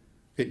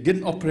 it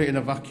didn't operate in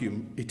a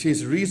vacuum. It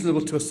is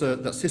reasonable to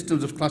assert that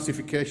systems of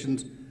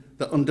classifications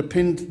that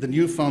underpinned the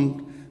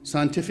newfound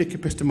scientific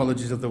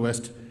epistemologies of the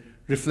West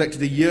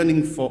reflected a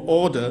yearning for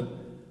order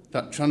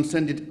that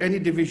transcended any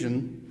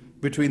division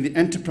between the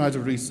enterprise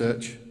of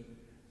research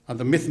and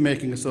the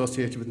myth-making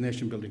associated with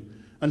nation-building.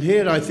 And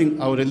here I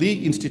think our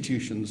elite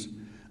institutions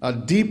are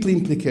deeply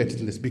implicated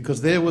in this,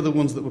 because they were the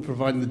ones that were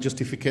providing the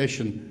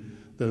justification,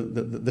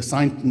 the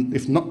science,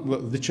 if not, well,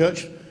 the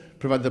church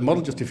provided the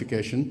moral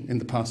justification in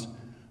the past,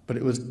 but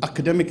it was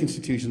academic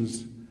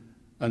institutions,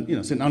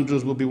 and St.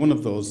 Andrews will be one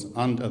of those,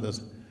 and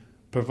others,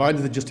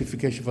 provided the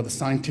justification for the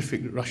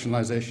scientific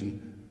rationalization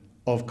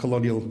of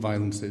colonial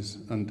violences.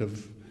 And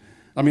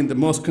the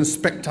most kind of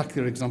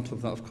spectacular example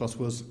of that, of course,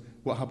 was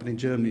what happened in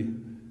Germany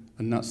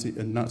and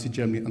Nazi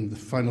Germany, and the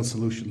final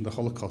solution, the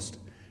Holocaust,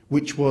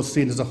 which was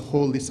seen as a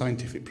wholly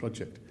scientific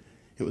project.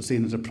 It was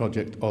seen as a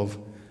project of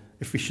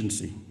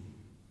efficiency.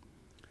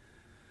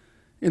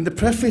 In the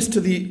preface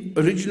to the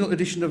original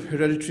edition of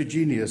Hereditary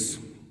Genius,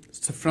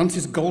 Sir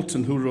Francis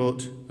Galton, who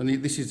wrote, and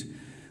this is,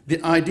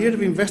 the idea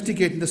of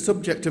investigating the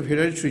subject of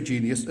hereditary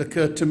genius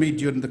occurred to me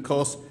during the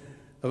course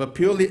of a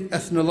purely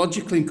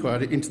ethnological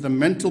inquiry into the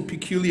mental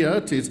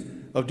peculiarities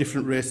of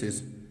different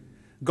races.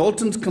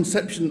 Galton's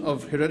conception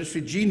of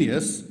hereditary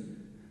genius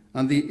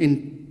and the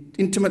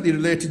intimately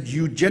related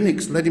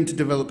eugenics led him to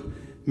develop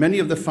many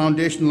of the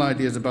foundational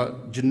ideas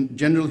about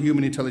general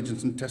human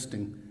intelligence and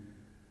testing.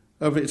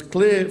 However, it's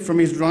clear from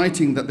his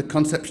writing that the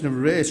conception of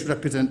race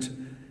represented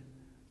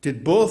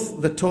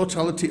both the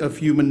totality of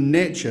human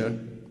nature,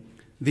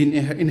 the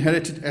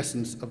inherited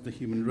essence of the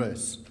human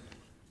race.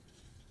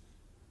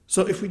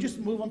 So if we just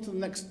move on to the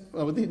next,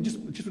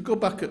 just go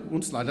back at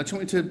one slide. I just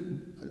wanted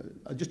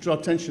to just draw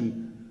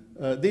attention.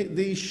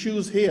 These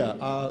shoes here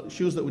are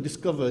shoes that were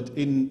discovered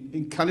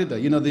in Canada,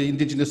 the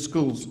indigenous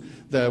schools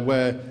there,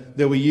 where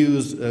they were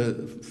used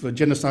for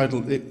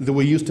genocidal, they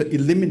were used to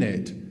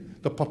eliminate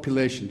the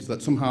populations,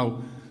 that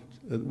somehow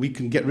we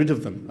can get rid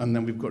of them, and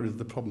then we've got rid of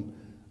the problem.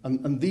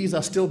 And these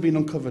are still being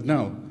uncovered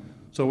now.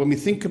 So when we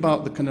think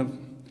about the kind of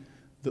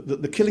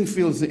the killing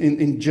fields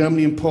in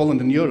Germany and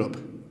Poland and Europe,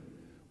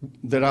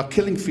 there are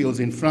killing fields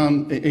in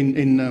France,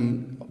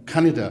 in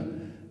Canada,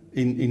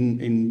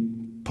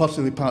 in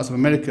possibly parts of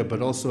America,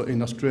 but also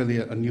in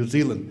Australia and New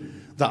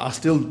Zealand, that are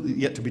still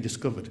yet to be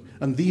discovered.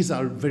 And these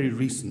are very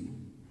recent.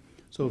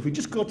 So if we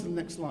just go to the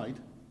next slide.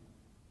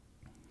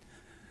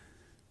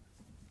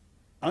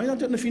 I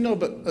don't know if you know,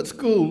 but at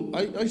school,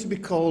 I used to be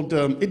called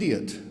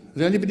idiot.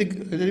 Has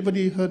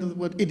anybody heard of the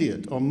word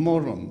idiot or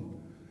moron?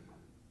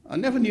 I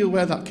never knew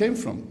where that came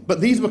from.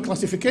 But these were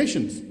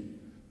classifications.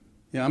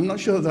 Yeah, I'm not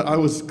sure that I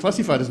was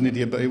classified as an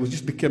idiot, but it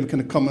just became a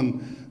kind of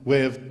common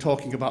way of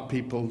talking about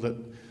people that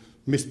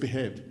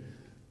misbehaved.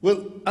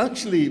 Well,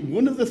 actually,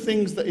 one of the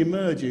things that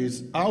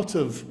emerges out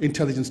of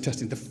intelligence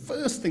testing, the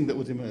first thing that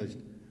was emerged,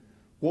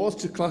 was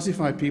to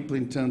classify people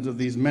in terms of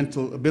these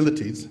mental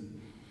abilities.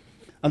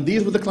 And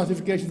these were the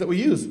classifications that we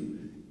used.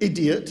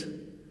 Idiot,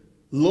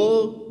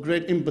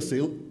 low-grade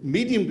imbecile,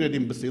 medium-grade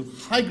imbecile,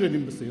 high-grade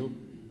imbecile,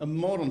 and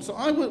moron. So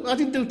I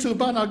didn't do too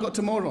bad, I got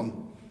to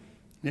moron.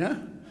 Yeah?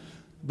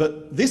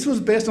 But this was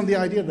based on the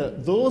idea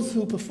that those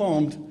who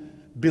performed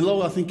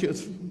below, I think it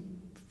was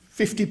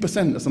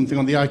 50% or something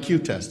on the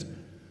IQ test,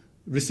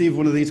 received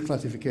one of these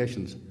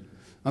classifications.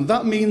 And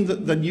that means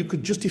that you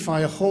could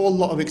justify a whole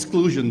lot of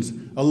exclusions,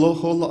 a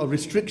whole lot of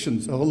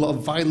restrictions, a whole lot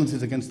of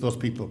violences against those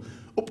people,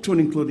 up to and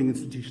including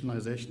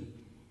institutionalization.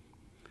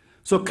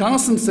 So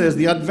Carson says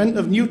the advent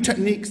of new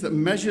techniques that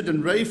measured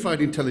and reified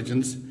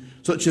intelligence,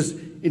 such as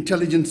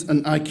intelligence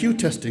and IQ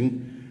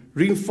testing,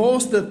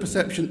 reinforced the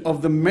perception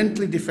of the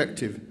mentally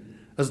defective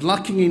as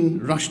lacking in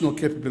rational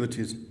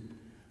capabilities,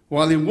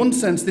 while in one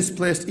sense this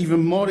placed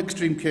even more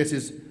extreme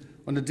cases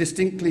on a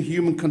distinctly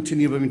human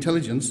continuum of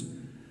intelligence.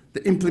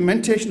 The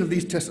implementation of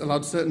these tests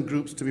allowed certain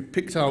groups to be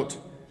picked out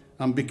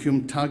and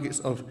become targets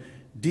of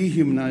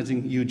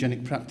dehumanizing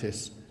eugenic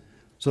practice.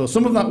 So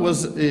some of that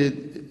was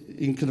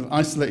in kind of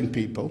isolating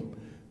people,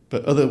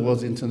 but other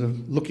was in terms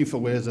of looking for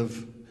ways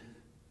of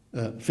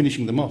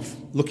finishing them off,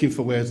 looking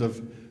for ways of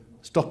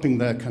stopping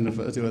their kind of,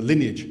 as it were,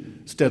 lineage,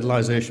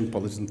 sterilization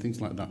policies and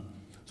things like that.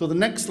 So the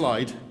next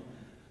slide,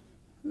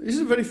 this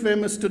is a very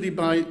famous study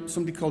by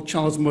somebody called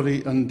Charles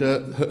Murray and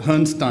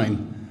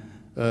Herrnstein.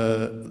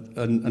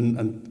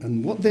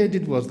 And what they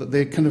did was that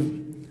they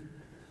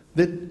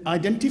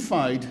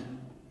identified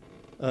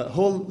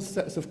whole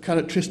sets of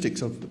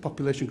characteristics of the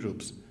population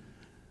groups.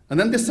 And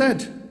then they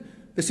said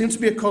there seems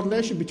to be a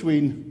correlation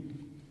between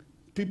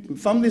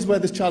families where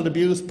there's child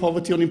abuse,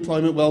 poverty,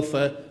 unemployment,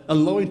 welfare,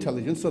 and low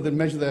intelligence, so they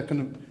measure their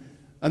kind of,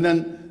 and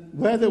then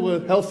where there were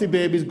healthy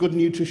babies, good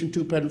nutrition,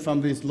 two-parent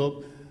families,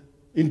 low,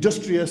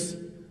 industrious.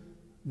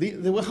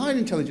 They were higher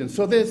intelligence.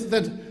 So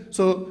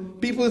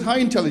people with high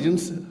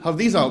intelligence have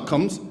these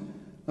outcomes,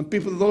 and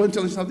people with low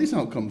intelligence have these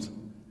outcomes.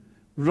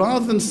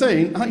 Rather than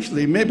saying,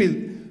 actually,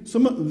 maybe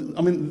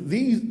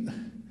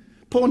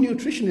poor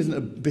nutrition isn't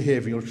a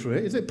behavioural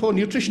trait, is it? Poor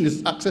nutrition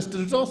is access to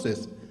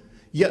resources.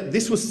 Yet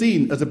this was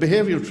seen as a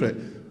behavioural trait.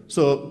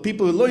 So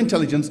people with low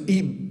intelligence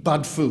eat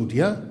bad food,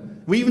 yeah?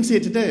 We even see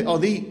it today, or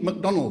they eat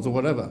McDonald's or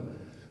whatever.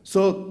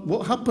 So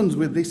what happens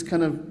with this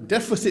kind of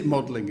deficit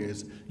modelling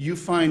is you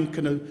find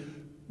kind of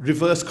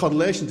reverse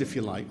correlations, if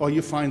you like, or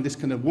you find this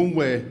kind of one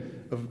way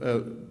of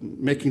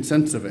making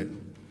sense of it.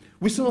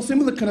 We saw a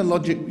similar kind of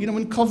logic, you know,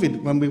 in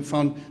COVID, when we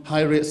found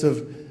high rates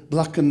of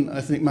black and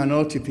ethnic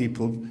minority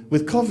people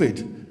with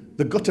COVID.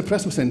 The gutter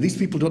press was saying, these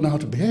people don't know how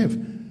to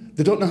behave.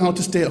 They don't know how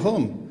to stay at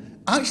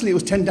home. Actually, it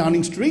was 10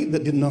 Downing Street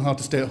that didn't know how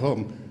to stay at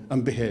home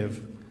and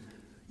behave.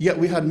 Yet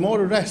we had more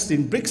arrests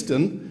in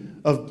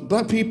Brixton of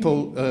black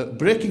people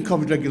breaking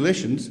COVID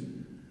regulations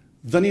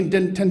than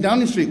in 10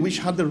 Downing Street, which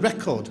had the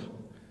record.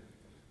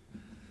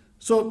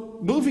 So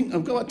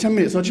I've got about 10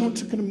 minutes, so I just want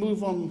to kind of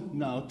move on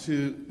now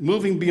to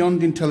moving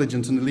beyond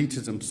intelligence and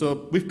elitism.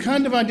 So we've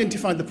kind of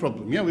identified the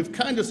problem, yeah? We've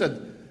kind of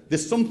said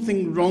there's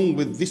something wrong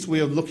with this way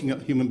of looking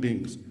at human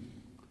beings.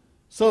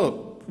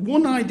 So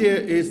one idea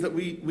is that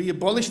we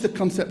abolish the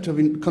concept of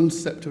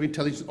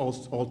intelligence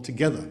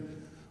altogether,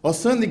 or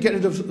certainly get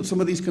rid of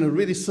some of these kind of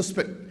really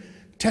suspect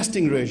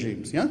testing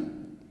regimes, yeah?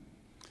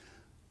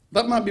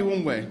 That might be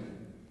one way.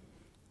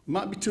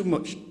 Might be too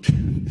much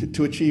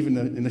to achieve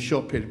in a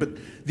short period. But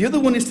the other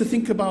one is to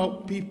think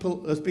about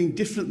people as being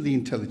differently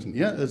intelligent,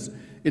 yeah? As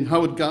in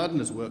Howard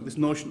Gardner's work, this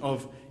notion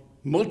of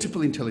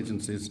multiple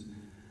intelligences.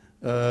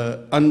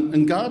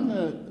 And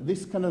Gardner,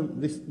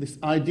 this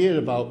idea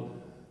about,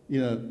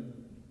 you know,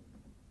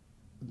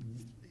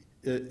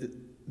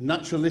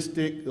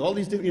 naturalistic, all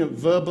these different, you know,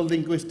 verbal,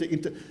 linguistic,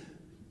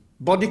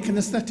 body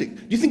kinesthetic.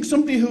 Do you think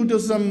somebody who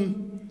does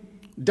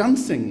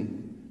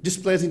dancing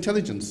displays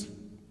intelligence?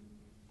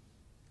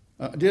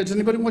 Does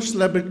anybody watch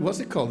Celebrity?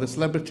 What's it called? The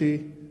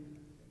Celebrity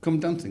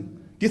Come Dancing.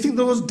 Do you think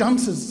those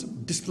dancers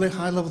display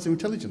high levels of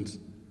intelligence,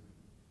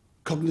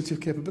 cognitive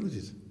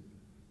capabilities?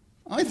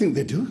 I think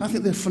they do. I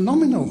think they're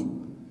phenomenal.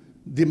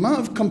 The amount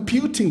of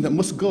computing that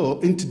must go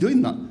into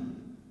doing that.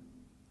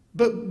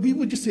 But we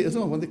would just say,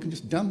 oh, well, they can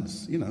just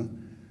dance, you know.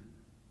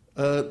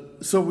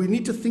 So we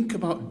need to think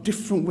about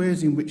different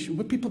ways in which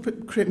people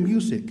create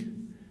music.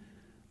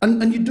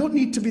 And you don't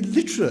need to be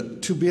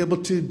literate to be able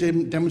to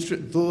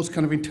demonstrate those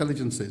kind of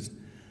intelligences.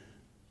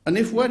 And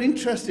if we're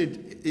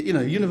interested, you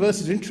know,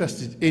 universities are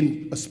interested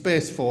in a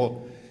space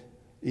for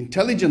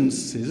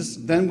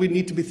intelligences, then we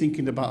need to be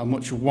thinking about a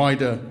much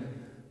wider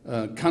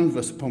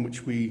canvas upon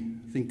which we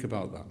think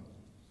about that.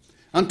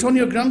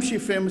 Antonio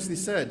Gramsci famously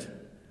said,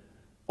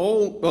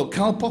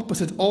 Karl Popper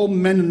said, all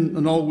men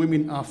and all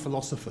women are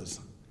philosophers.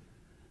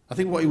 I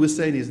think what he was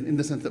saying is in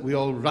the sense that we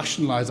all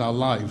rationalize our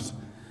lives.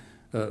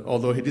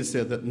 Although he did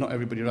say that not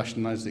everybody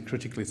rationalizes it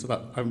critically, so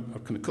that I'm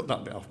going to cut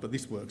that bit off, but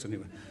this works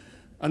anyway.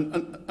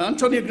 And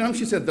Antonio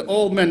Gramsci said that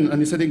all men,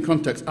 and he said in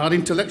context, are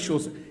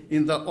intellectuals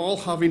in that all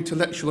have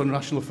intellectual and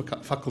rational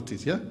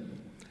faculties, yeah?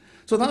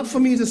 So that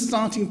for me is a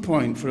starting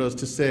point for us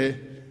to say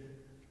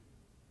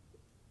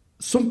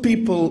some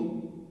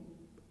people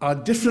are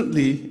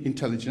differently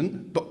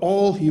intelligent, but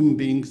all human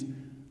beings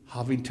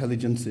have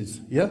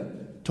intelligences, yeah?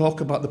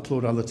 Talk about the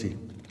plurality.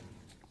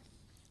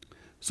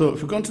 So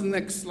if we go on to the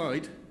next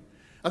slide,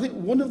 I think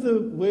one of the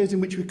ways in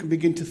which we can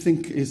begin to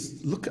think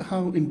is look at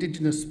how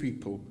indigenous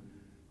people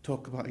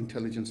talk about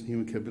intelligence and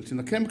human capability. And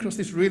I came across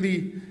this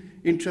really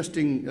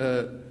interesting,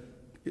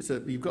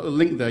 you've got a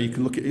link there, you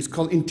can look at it, it's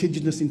called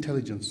indigenous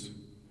intelligence.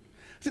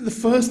 I think the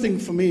first thing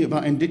for me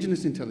about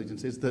indigenous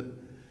intelligence is that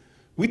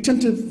we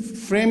tend to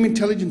frame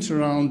intelligence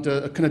around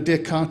a kind of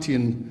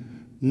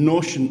Descartesian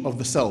notion of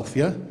the self,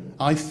 yeah?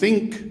 I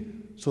think,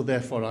 so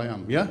therefore I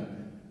am, yeah?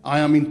 I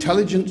am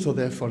intelligent, so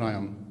therefore I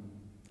am.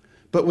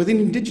 But within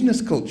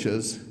indigenous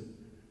cultures,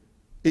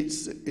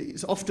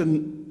 it's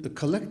often a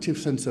collective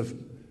sense of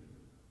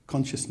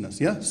consciousness,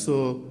 yeah?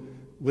 So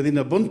within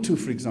Ubuntu,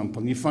 for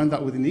example, and you find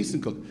that within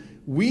Eastern culture,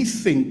 we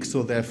think,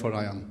 so therefore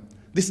I am.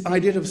 This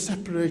idea of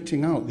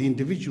separating out the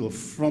individual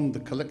from the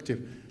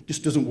collective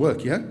just doesn't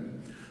work, yeah?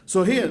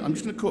 So here, I'm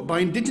just going to quote, by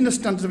indigenous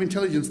standards of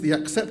intelligence, the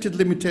accepted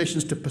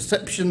limitations to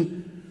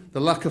perception,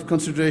 the lack of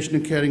consideration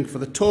and caring for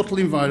the total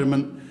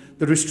environment,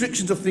 the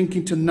restrictions of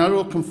thinking to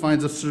narrow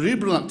confines of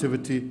cerebral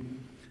activity,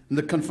 and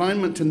the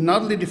confinement to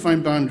narrowly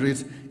defined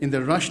boundaries in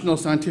the rational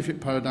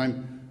scientific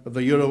paradigm of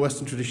the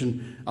Euro-Western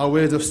tradition are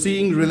ways of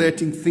seeing,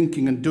 relating,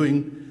 thinking and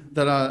doing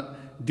that are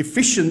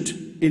deficient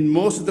in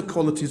most of the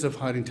qualities of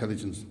higher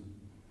intelligence.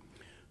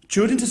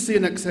 Choosing to see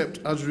and accept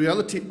as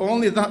reality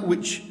only that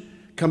which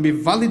can be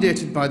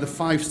validated by the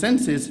five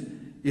senses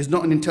is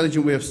not an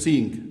intelligent way of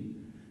seeing.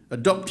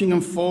 Adopting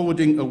and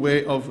forwarding a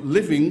way of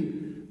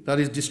living that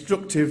is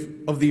destructive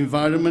of the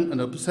environment and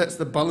upsets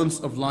the balance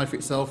of life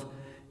itself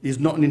is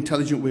not an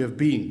intelligent way of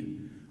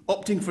being.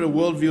 Opting for a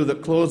worldview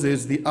that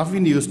closes the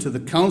avenues to the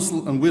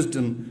counsel and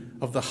wisdom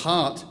of the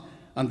heart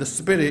and the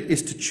spirit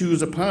is to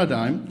choose a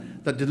paradigm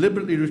that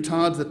deliberately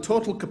retards the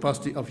total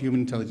capacity of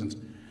human intelligence.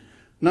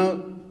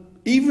 Now,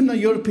 even a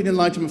European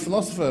Enlightenment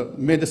philosopher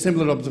made a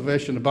similar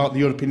observation about the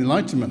European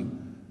Enlightenment,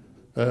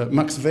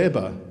 Max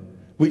Weber,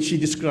 which he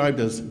described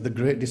as the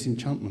Great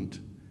Disenchantment.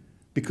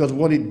 Because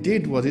what it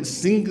did was it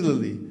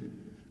singularly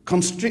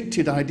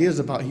constricted ideas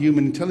about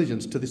human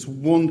intelligence to this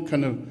one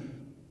kind of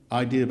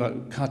idea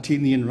about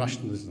Cartesian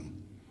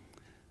rationalism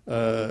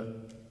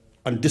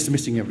and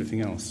dismissing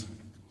everything else.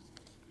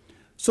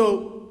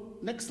 So,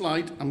 next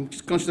slide. I'm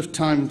just conscious of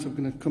time, so I'm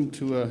going to come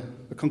to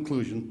a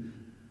conclusion.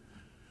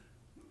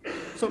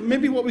 So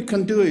maybe what we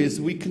can do is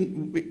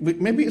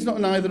maybe it's not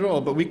an either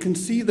or, but we can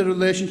see the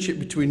relationship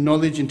between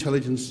knowledge,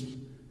 intelligence,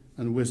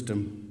 and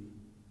wisdom.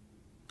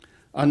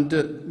 And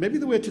maybe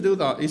the way to do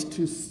that is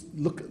to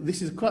look.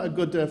 This is quite a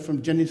good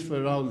from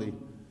Jennifer Rowley.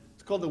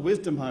 It's called the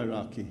wisdom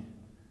hierarchy.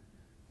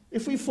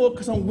 If we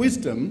focus on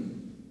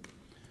wisdom,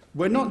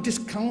 we're not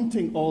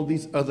discounting all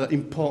these other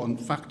important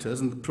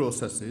factors and the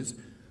processes.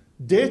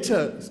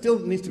 Data still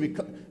needs to be,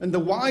 and the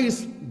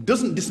wise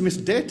doesn't dismiss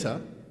data.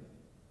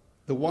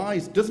 The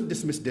wise doesn't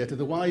dismiss data.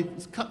 The wise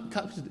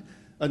captures it.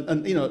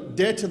 And you know,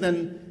 data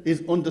then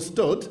is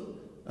understood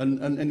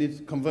and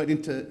is converted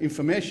into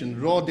information,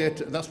 raw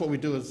data. That's what we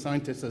do as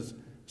scientists, as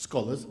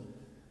scholars.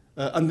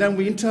 And then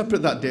we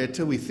interpret that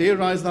data, we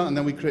theorize that, and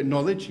then we create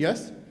knowledge,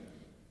 yes?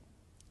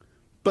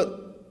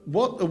 But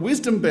what a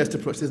wisdom-based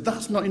approach is,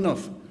 that's not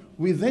enough.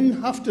 We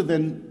then have to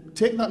then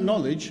take that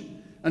knowledge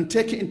and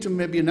take it into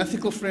maybe an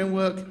ethical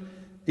framework,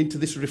 into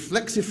this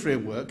reflexive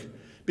framework,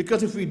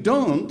 because if we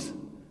don't,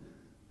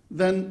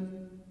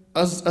 then,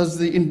 as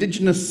the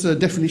indigenous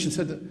definition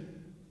said,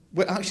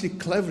 we're actually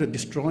clever at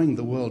destroying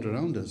the world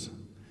around us.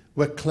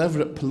 We're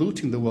clever at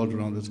polluting the world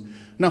around us.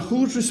 Now,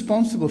 who's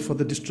responsible for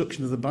the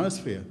destruction of the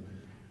biosphere?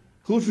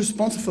 Who's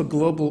responsible for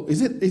global...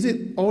 Is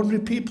it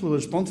ordinary people who are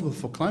responsible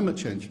for climate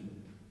change?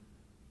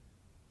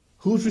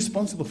 Who's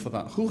responsible for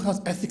that? Who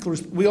has ethical...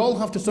 We all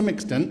have to some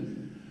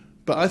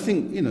extent, but I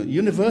think, you know,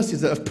 universities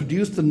that have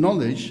produced the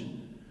knowledge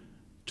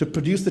to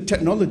produce the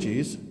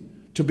technologies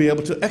to be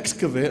able to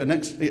excavate and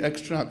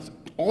extract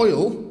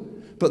oil,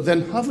 but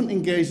then haven't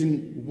engaged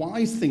in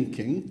wise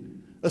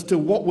thinking as to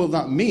what will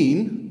that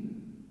mean,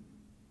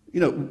 you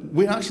know,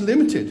 we're actually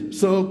limited.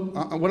 So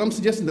what I'm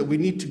suggesting that we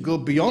need to go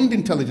beyond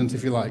intelligence,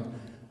 if you like,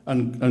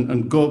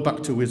 and go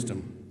back to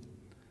wisdom.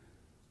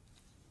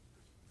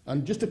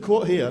 And just a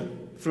quote here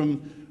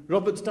from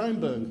Robert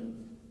Steinberg.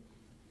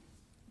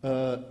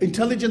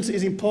 Intelligence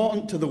is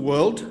important to the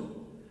world,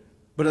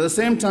 but at the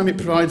same time it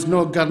provides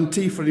no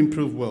guarantee for an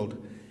improved world.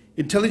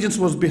 Intelligence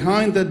was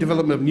behind the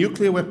development of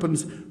nuclear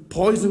weapons,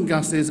 poison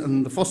gases,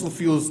 and the fossil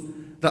fuels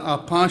that are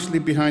partially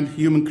behind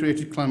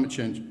human-created climate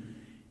change.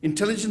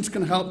 Intelligence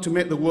can help to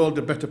make the world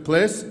a better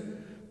place,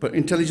 but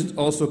intelligence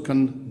also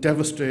can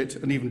devastate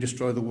and even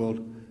destroy the world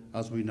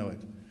as we know it.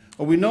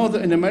 Well, we know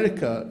that in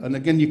America, and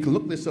again you can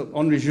look this up,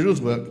 Henri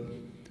Giroux's work,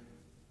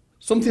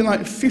 something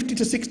like 50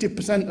 to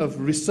 60% of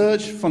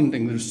research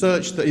funding, the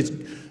research that is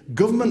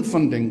government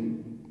funding,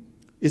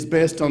 is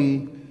based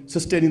on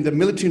sustaining the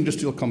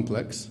military-industrial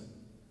complex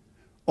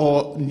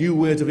or new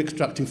ways of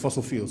extracting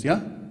fossil fuels,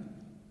 yeah?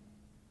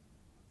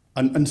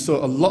 And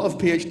so a lot of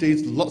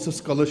PhDs, lots of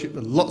scholarship,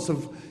 and lots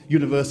of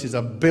universities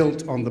are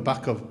built on the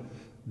back of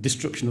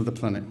destruction of the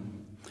planet.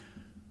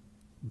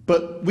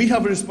 But we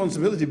have a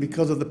responsibility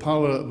because of the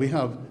power we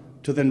have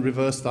to then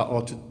reverse that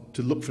or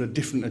to look for a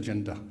different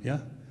agenda, yeah?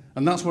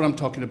 And that's what I'm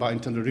talking about in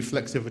terms of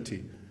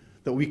reflexivity,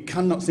 that we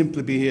cannot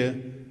simply be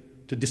here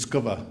to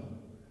discover.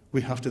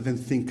 We have to then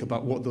think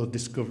about what those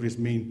discoveries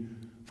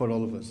mean for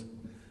all of us.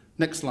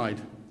 Next slide.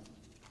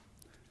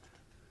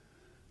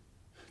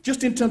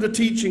 Just in terms of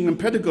teaching and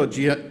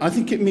pedagogy, I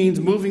think it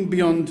means moving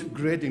beyond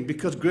grading,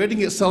 because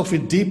grading itself is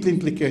deeply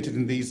implicated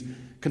in these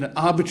kind of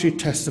arbitrary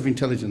tests of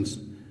intelligence.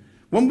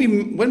 When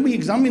we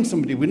examine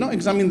somebody, we're not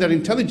examining their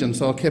intelligence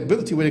or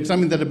capability, we're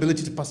examining their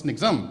ability to pass an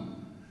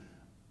exam.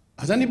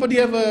 Has anybody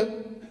ever,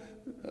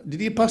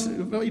 did you pass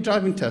your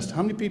driving test?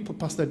 How many people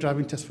passed their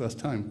driving test first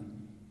time?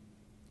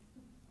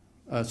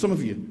 Some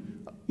of you.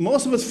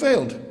 Most of us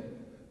failed.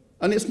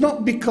 And it's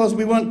not because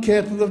we weren't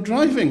capable of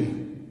driving,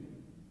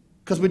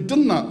 because we'd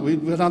done that, we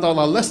had all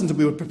our lessons and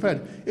we were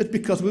prepared. It's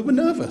because we were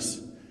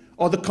nervous,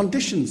 or the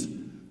conditions.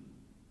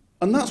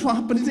 And that's what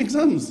happens in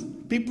exams.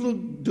 People who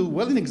do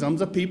well in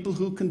exams are people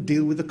who can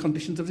deal with the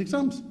conditions of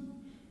exams.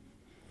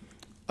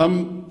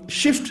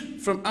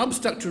 Shift from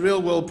abstract to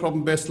real-world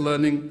problem-based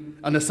learning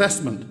and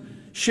assessment.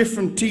 Shift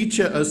from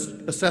teacher as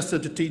assessor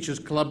to teacher as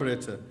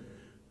collaborator.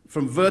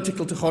 From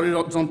vertical to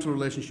horizontal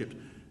relationships,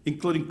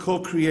 including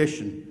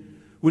co-creation.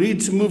 We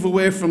need to move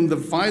away from the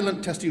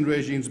violent testing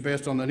regimes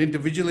based on an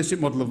individualistic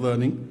model of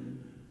learning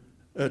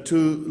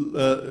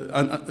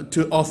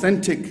to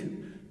authentic,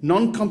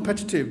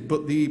 non-competitive,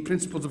 but the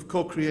principles of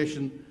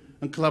co-creation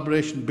and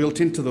collaboration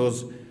built into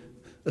those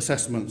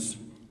assessments.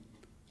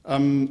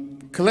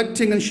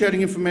 Collecting and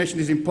sharing information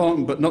is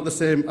important, but not the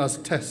same as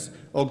tests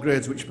or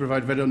grades, which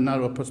provide very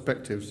narrow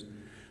perspectives.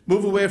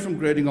 Move away from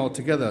grading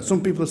altogether.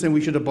 Some people are saying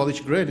we should abolish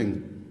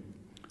grading.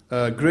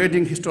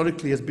 Grading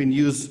historically has been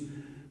used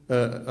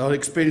or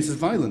experienced as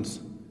violence.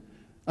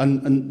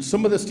 And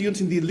some of the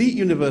students in the elite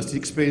university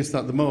experience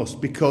that the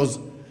most because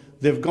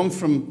they've gone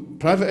from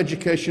private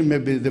education,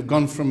 maybe they've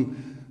gone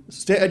from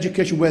state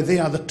education where they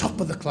are the top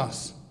of the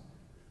class.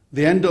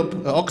 They end up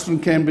at Oxford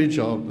and Cambridge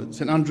or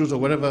St Andrews or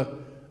wherever,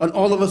 and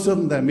all of a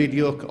sudden they're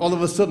mediocre. All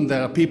of a sudden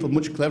there are people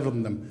much cleverer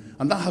than them.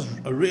 And that has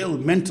a real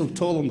mental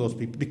toll on those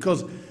people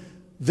because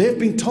they've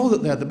been told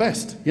that they're the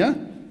best, yeah?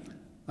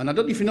 And I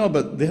don't know if you know,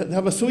 but they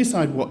have a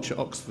suicide watch at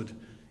Oxford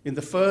in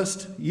the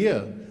first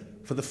year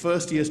for the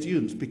first-year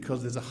students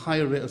because there's a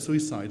higher rate of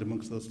suicide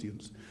amongst those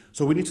students.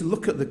 So we need to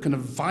look at the kind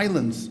of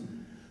violence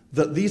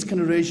that these kind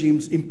of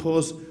regimes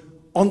impose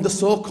on the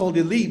so-called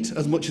elite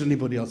as much as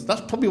anybody else.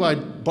 That's probably why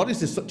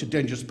Boris is such a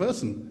dangerous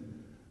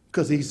person,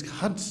 because he's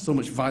had so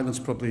much violence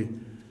probably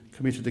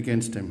committed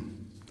against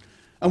him.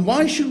 And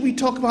why should we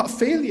talk about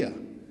failure?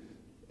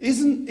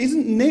 Isn't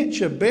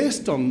nature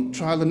based on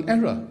trial and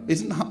error?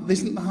 Isn't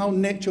that how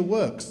nature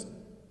works?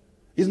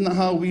 Isn't that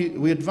how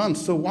we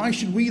advance? So why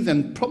should we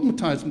then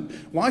problematize?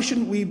 Why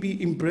shouldn't we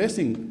be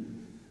embracing?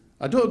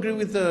 I don't agree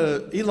with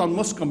Elon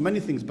Musk on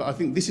many things, but I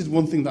think this is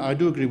one thing that I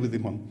do agree with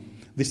him on.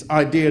 This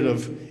idea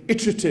of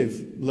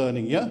iterative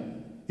learning, yeah?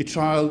 You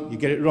trial, you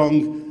get it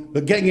wrong,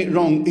 but getting it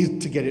wrong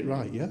is to get it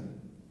right, yeah?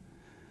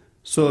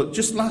 So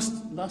just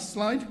last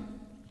slide.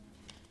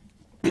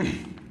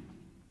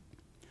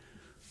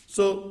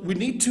 So we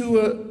need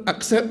to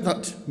accept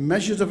that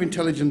measures of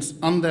intelligence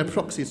and their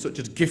proxies, such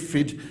as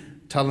gifted,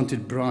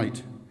 talented,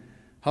 bright,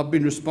 have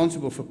been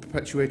responsible for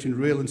perpetuating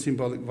real and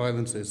symbolic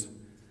violences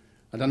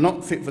and are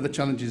not fit for the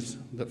challenges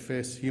that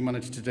face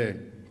humanity today.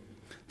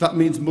 That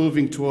means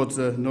moving towards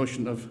a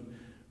notion of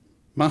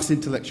mass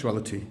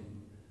intellectuality.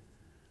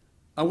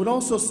 I would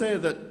also say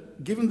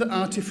that given that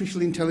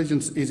artificial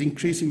intelligence is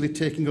increasingly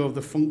taking over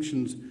the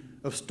functions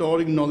of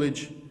storing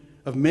knowledge,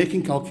 of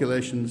making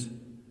calculations,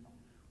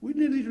 we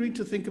really need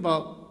to think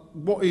about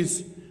what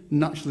is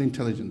natural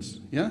intelligence,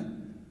 yeah?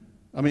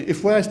 I mean,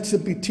 if we're to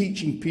be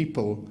teaching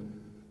people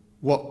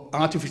what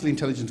artificial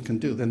intelligence can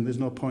do, then there's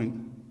no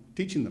point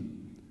teaching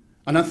them.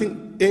 And I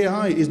think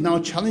AI is now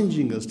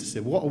challenging us to say,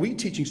 what are we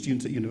teaching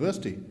students at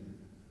university?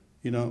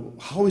 You know,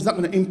 how is that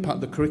going to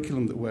impact the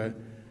curriculum that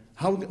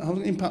how does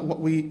it impact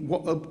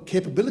what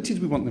capabilities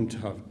we want them to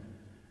have?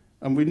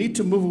 And we need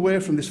to move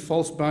away from this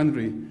false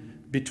binary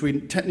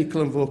between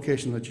technical and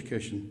vocational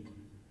education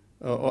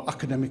or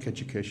academic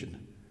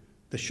education.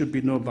 There should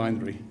be no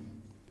binary.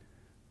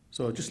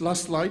 So just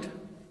last slide.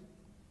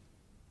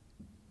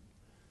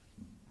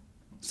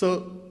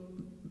 So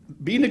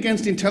being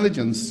against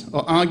intelligence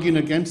or arguing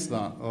against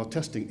that or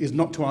testing is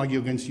not to argue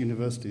against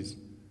universities.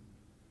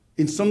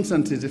 In some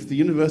senses, if the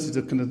universities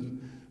have kind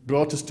of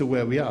brought us to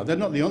where we are, they're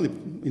not the only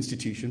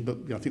institution, but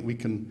I think we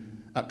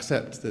can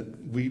accept that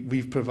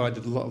we've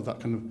provided a lot of that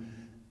kind of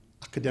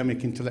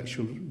academic,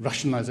 intellectual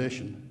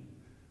rationalization,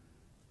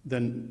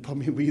 then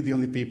probably we're the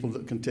only people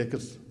that can take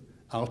us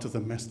out of the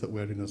mess that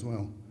we're in as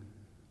well.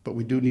 But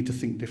we do need to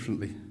think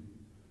differently.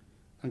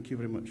 Thank you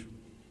very much.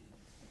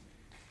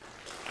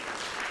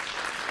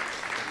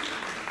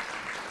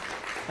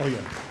 Oh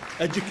yeah,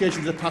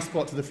 education is a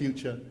passport to the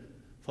future,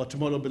 for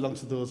tomorrow belongs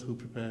to those who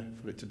prepare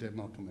for it today,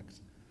 Malcolm X.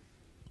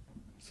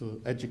 So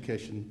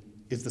education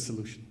is the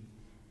solution,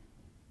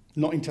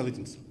 not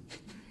intelligence.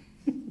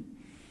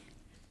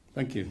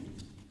 Thank you.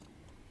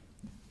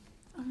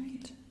 All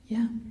right,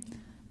 yeah.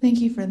 Thank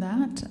you for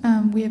that.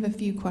 We have a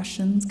few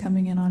questions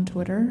coming in on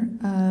Twitter.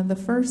 The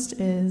first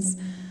is,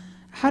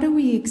 how do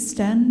we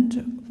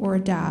extend or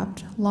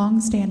adapt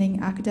long-standing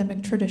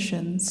academic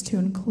traditions to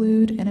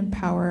include and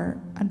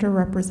empower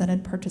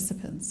underrepresented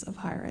participants of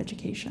higher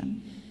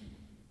education?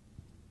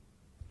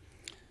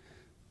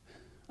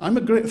 I'm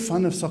a great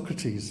fan of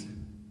Socrates.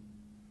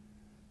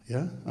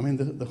 Yeah, I mean,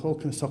 the whole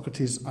kind of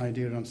Socrates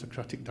idea around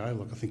Socratic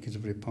dialogue, I think, is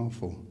very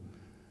powerful.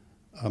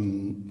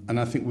 And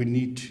I think we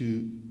need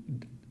to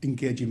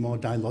engage in more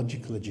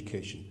dialogical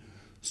education.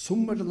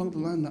 Somewhere along the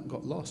line that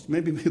got lost.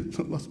 Maybe we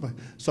got lost by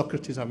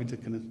Socrates having to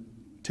kind of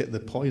take the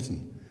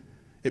poison.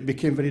 It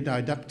became very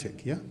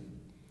didactic, yeah?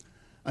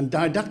 And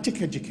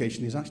didactic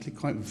education is actually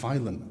quite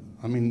violent.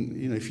 I mean,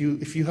 you know, if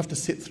you have to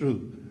sit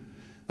through.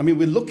 I mean,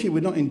 we're lucky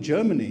we're not in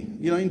Germany.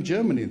 You know, in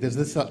Germany,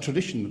 there's that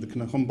tradition, the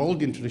kind of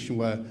Humboldtian tradition,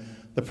 where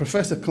the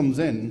professor comes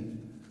in,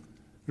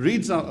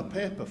 reads out a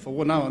paper for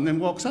 1 hour, and then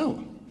walks out.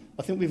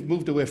 I think we've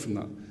moved away from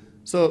that.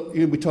 So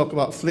we talk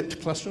about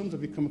flipped classrooms.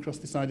 Have you come across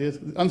this idea?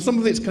 And some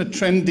of it's kind of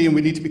trendy, and we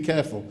need to be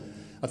careful.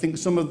 I think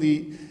some of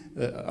the,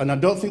 and I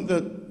don't think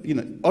that, you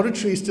know,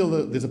 oratory is still,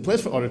 there's a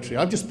place for oratory.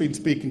 I've just been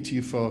speaking to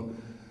you for,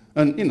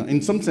 and you know, in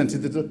some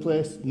senses there's a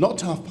place not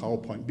to have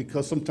PowerPoint,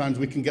 because sometimes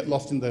we can get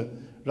lost in the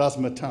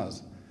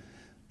razzmatazz.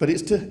 But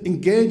it's to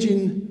engage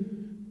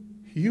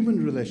in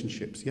human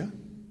relationships, yeah?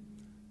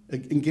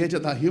 Engage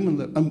at that human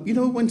level. And you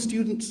know, when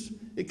students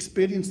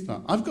experience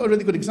that, I've got a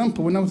really good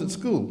example. When I was at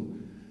school,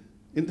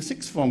 in the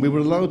sixth form, we were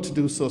allowed to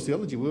do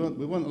sociology. We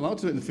weren't allowed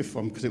to do it in the fifth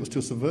form because it was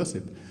too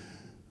subversive.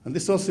 And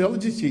this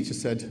sociology teacher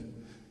said,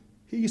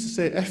 he used to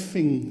say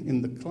effing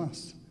in the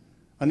class.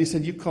 And he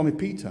said, you call me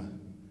Peter.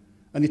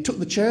 And he took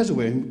the chairs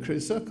away and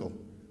created a circle.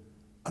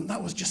 And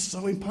that was just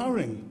so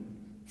empowering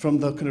from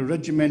the kind of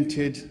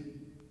regimented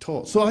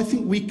taught. So I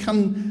think we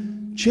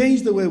can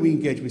change the way we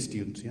engage with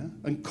students, yeah?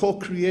 And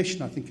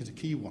co-creation, I think, is a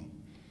key one.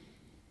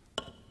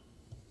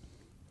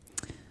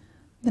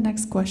 The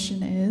next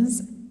question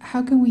is,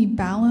 how can we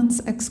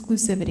balance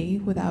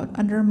exclusivity without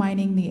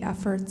undermining the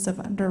efforts of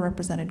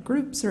underrepresented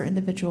groups or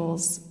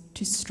individuals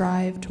to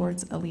strive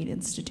towards elite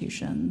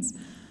institutions?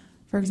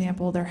 For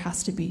example, there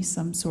has to be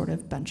some sort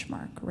of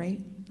benchmark,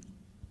 right?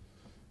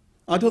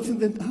 I don't think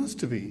there has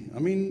to be. I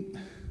mean,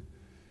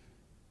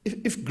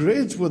 if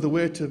grades were the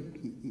way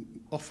to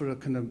offer a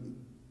kind of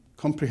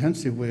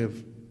comprehensive way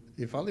of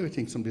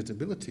evaluating somebody's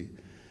ability,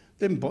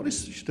 then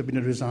Boris should have been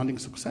a resounding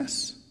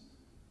success.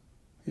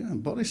 Yeah,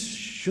 Boris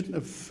shouldn't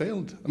have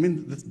failed. I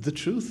mean, the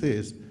truth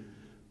is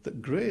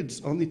that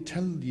grades only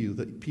tell you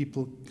that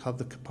people have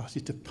the capacity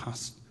to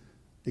pass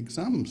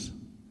exams.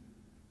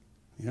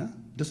 Yeah,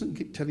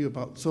 doesn't tell you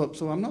about.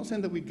 So I'm not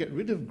saying that we get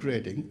rid of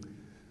grading,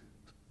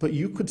 but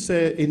you could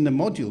say in the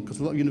module, because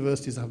a lot of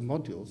universities have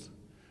modules,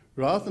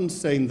 rather than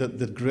saying that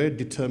the grade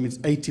determines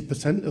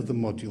 80% of the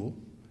module,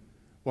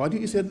 why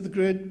don't you say that the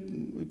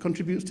grade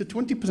contributes to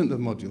 20% of the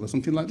module or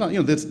something like that? You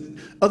know, there's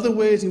other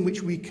ways in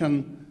which we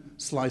can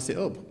slice it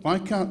up. Why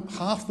can't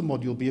half the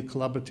module be a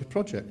collaborative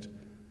project?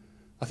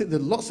 I think there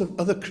are lots of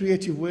other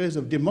creative ways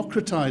of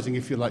democratizing,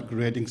 if you like,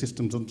 grading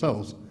systems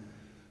themselves,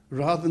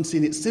 rather than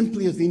seeing it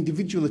simply as the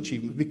individual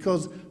achievement,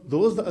 because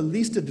those that are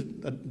least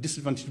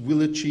disadvantaged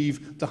will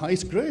achieve the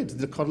highest grades.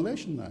 There's a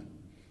correlation there.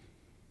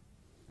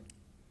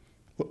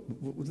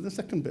 What was the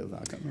second bit of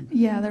that? I can't remember.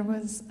 Yeah, there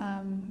was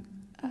a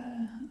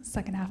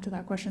second half to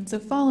that question. So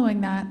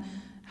following that,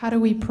 how do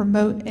we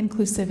promote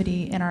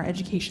inclusivity in our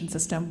education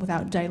system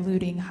without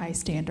diluting high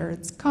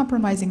standards,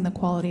 compromising the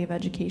quality of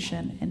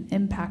education, and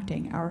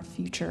impacting our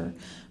future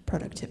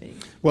productivity?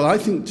 Well, I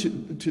think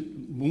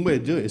one way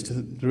to do it is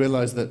to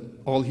realize that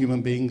all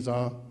human beings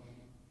are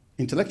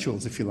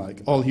intellectuals, if you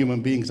like. All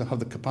human beings have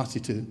the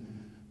capacity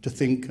to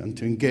think and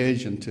to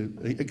engage and to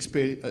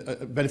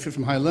benefit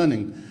from higher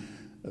learning,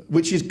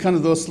 which is kind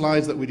of those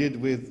slides that we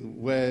did with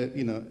where,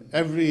 you know,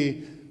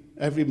 every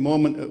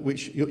moment at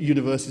which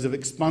universities have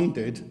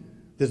expanded,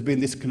 there's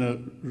been this kind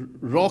of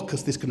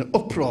raucous, this kind of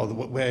uproar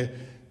where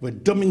we're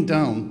dumbing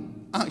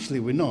down. Actually,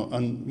 we're not.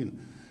 And you know,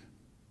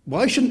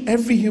 why shouldn't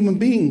every human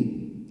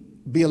being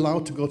be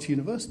allowed to go to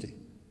university?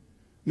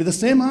 I mean, the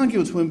same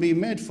arguments were being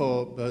made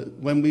for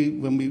when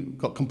we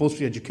got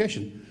compulsory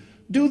education.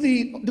 Do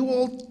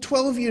all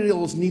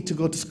 12-year-olds need to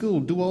go to school?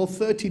 Do all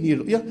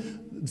 13-year-olds? Yeah,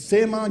 the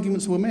same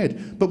arguments were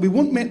made. But we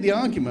wouldn't make the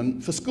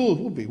argument for schools,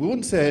 would we? We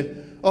wouldn't say,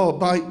 oh,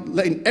 by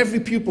letting every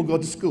pupil go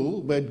to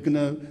school, we're going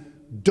to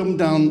dumb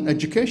down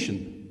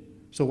education.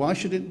 So why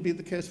should it be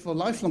the case for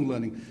lifelong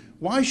learning?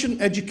 Why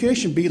shouldn't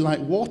education be like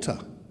water,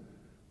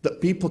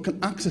 that people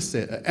can access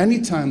it at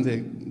any time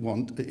they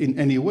want, in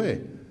any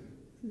way?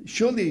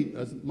 Surely,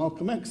 as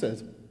Malcolm X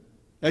says,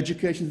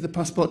 education is the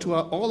passport to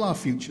all our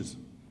futures.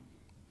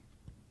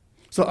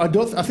 So I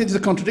think there's a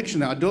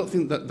contradiction there. I don't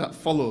think that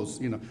follows.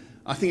 You know,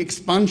 I think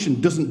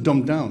expansion doesn't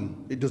dumb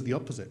down; it does the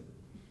opposite.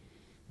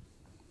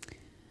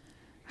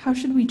 How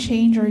should we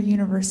change our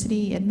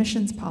university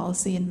admissions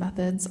policy and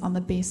methods on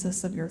the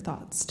basis of your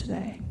thoughts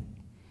today?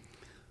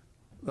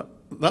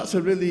 That's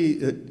a really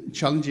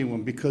challenging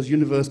one, because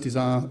universities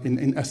are,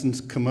 in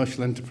essence,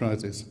 commercial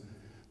enterprises.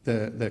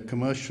 They're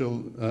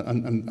commercial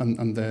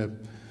and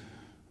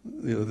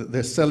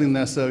they're selling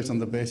their service on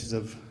the basis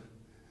of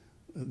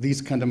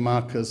these kind of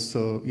markers.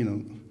 So, you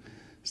know,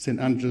 St.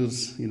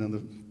 Andrews, you know,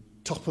 the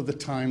top of the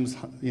Times,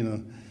 you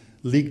know,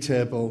 league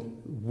table,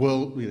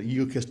 world,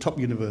 UK's top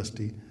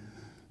university,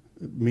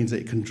 means that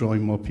it can draw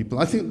in more people.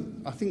 I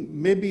think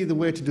maybe the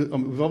way to do it,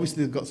 we've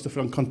obviously got stuff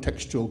around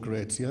contextual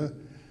grades, yeah?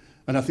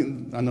 And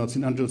I know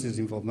St. Andrews is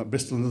involved in that,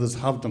 Bristol and others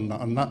have done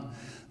that, and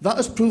that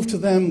has proved to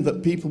them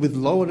that people with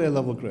lower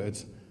A-level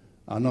grades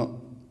are not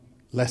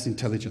less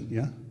intelligent,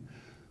 yeah?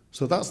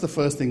 So that's the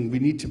first thing. We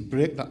need to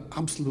break that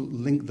absolute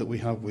link that we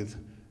have with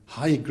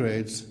high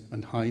grades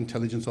and high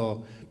intelligence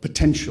or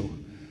potential.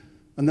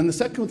 And then the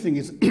second thing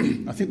is,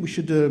 I think we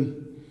should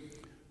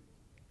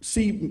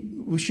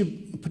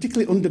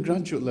particularly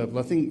undergraduate level,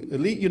 I think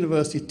elite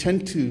universities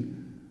tend to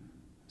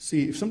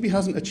see if somebody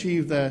hasn't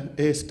achieved their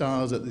A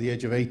stars at the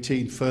age of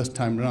 18 first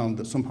time round,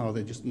 that somehow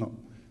they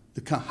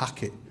can't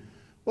hack it.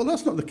 Well,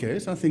 that's not the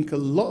case. I think a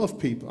lot of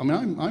people, I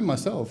mean, I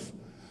myself,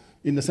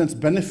 in a sense,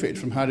 benefited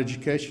from higher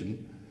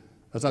education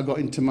as I got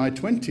into my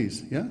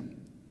 20s, yeah?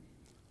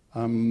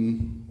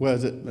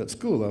 Whereas at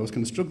school I was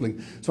kind of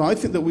struggling. So I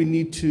think that we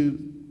need to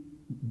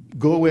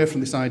go away from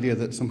this idea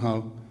that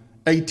somehow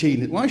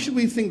 18, why should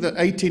we think that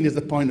 18 is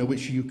the point at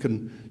which you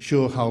can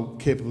show how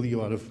capable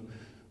you are of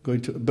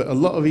going to, but a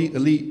lot of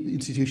elite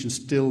institutions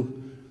still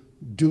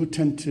do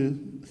tend to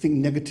think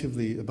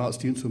negatively about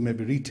students who may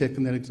be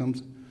retaken their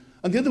exams.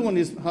 And the other one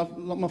is have a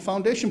lot more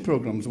foundation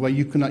programs where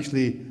you can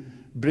actually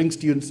bring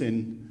students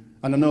in,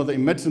 and I know that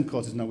in medicine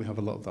courses now we have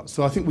a lot of that.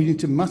 So I think we need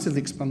to massively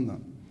expand that.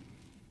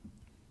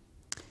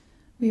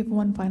 We have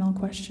one final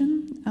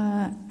question.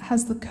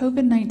 Has the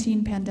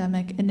COVID-19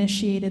 pandemic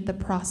initiated the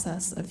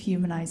process of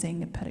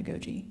humanizing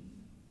pedagogy?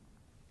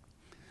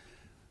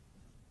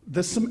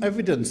 There's some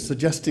evidence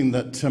suggesting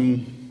that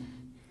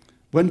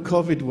when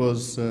COVID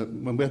was,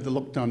 when we had the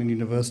lockdown in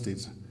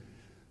universities,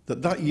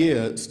 that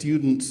year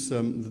students,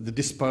 the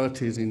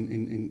disparities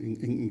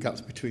in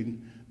gaps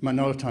between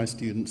minoritized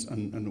students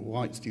and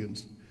white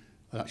students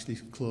had actually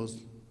closed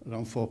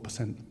around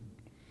 4%.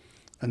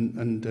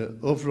 And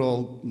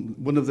overall,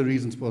 one of the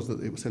reasons was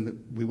that it was saying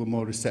that we were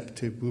more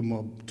receptive, we were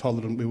more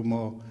tolerant, we were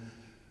more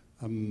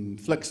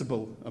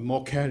flexible and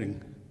more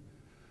caring.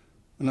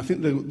 And I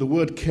think the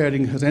word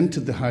caring has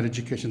entered the higher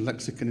education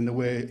lexicon in a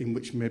way in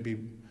which maybe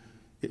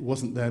it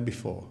wasn't there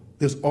before.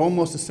 There's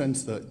almost a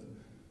sense that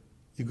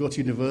you go to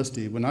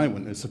university, when I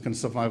went, it's a kind of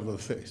survival of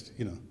the fittest,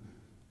 you know.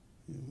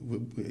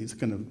 It's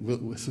kind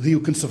of, so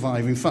who can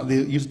survive. In fact, they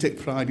used to take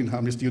pride in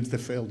how many students they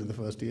failed in the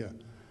first year.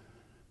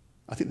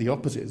 I think the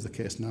opposite is the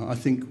case now. I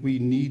think we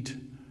need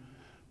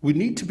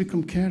to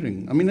become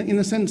caring. I mean, in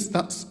a sense,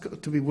 that's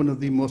got to be one of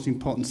the most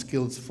important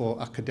skills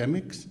for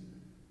academics,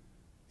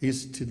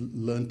 is to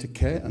learn to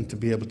care and to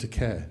be able to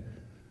care.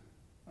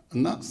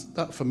 And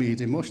that for me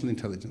is emotional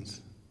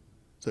intelligence.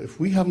 So if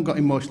we haven't got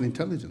emotional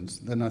intelligence,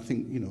 then I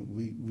think, you know,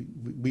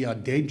 we are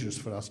dangerous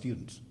for our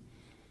students.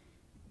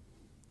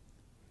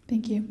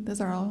 Thank you.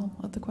 Those are all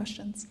of the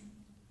questions.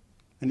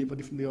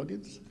 Anybody from the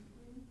audience?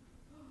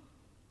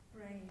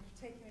 Right,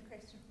 taking a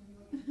question from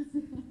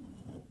the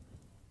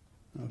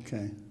audience.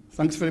 Okay.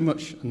 Thanks very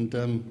much.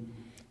 And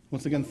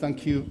once again,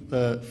 thank you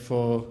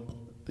for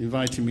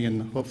inviting me,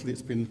 and hopefully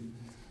it's been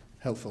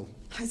helpful.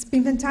 It's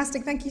been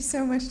fantastic. Thank you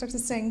so much, Dr.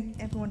 Singh,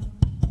 everyone.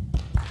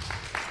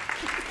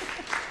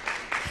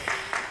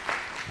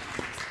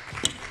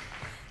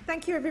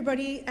 Thank you,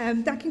 everybody.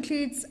 That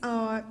concludes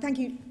our... Thank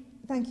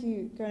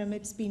you, Gurnam.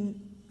 It's been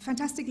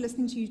fantastic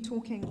listening to you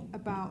talking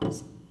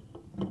about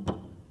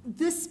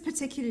this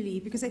particularly,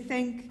 because I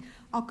think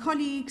our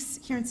colleagues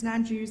here in St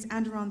Andrews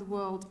and around the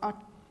world are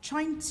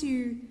trying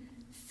to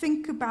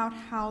think about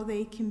how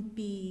they can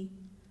be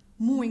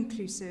more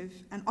inclusive,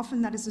 and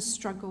often that is a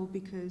struggle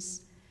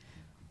because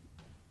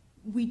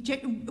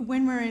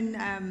when we're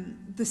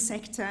in the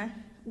sector,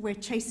 we're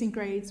chasing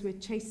grades, we're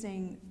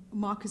chasing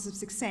markers of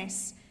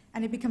success,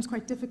 and it becomes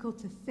quite difficult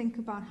to think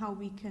about how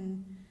we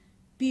can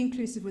be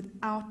inclusive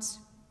without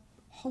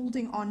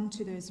holding on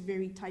to those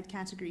very tight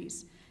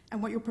categories.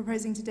 And what you're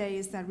proposing today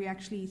is that we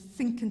actually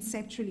think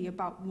conceptually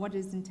about what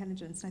is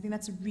intelligence. And I think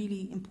that's a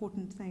really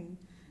important thing.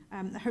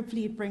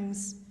 Hopefully it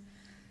brings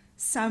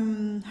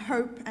some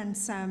hope and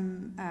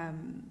some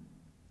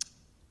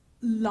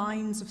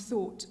lines of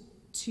thought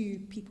to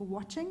people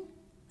watching,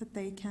 that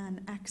they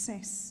can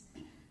access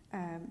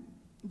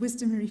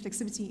wisdom and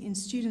reflexivity in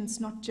students,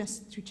 not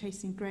just through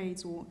chasing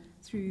grades or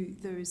through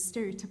those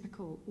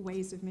stereotypical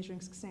ways of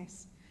measuring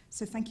success.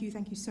 So thank you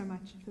so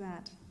much for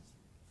that.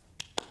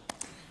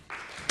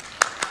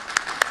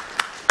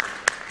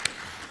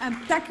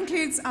 That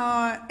concludes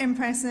our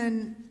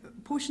in-person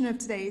portion of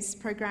today's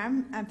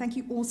program. Thank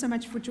you all so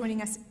much for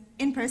joining us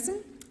in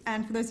person,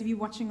 and for those of you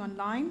watching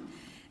online.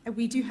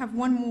 We do have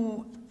one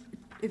more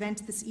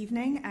event this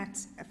evening at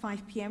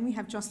 5 p.m. We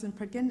have Jocelyn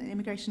Pridgen, an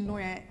immigration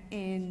lawyer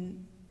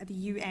in the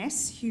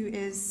US, who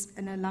is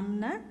an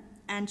alumna,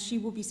 and she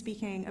will be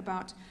speaking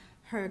about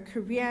her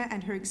career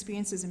and her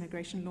experiences in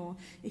immigration law.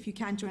 If you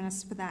can join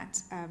us for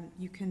that,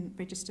 you can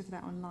register for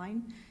that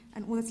online.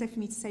 And all that's left for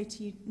me to say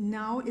to you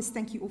now is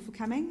thank you all for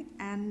coming,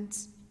 and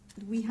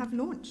we have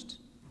launched.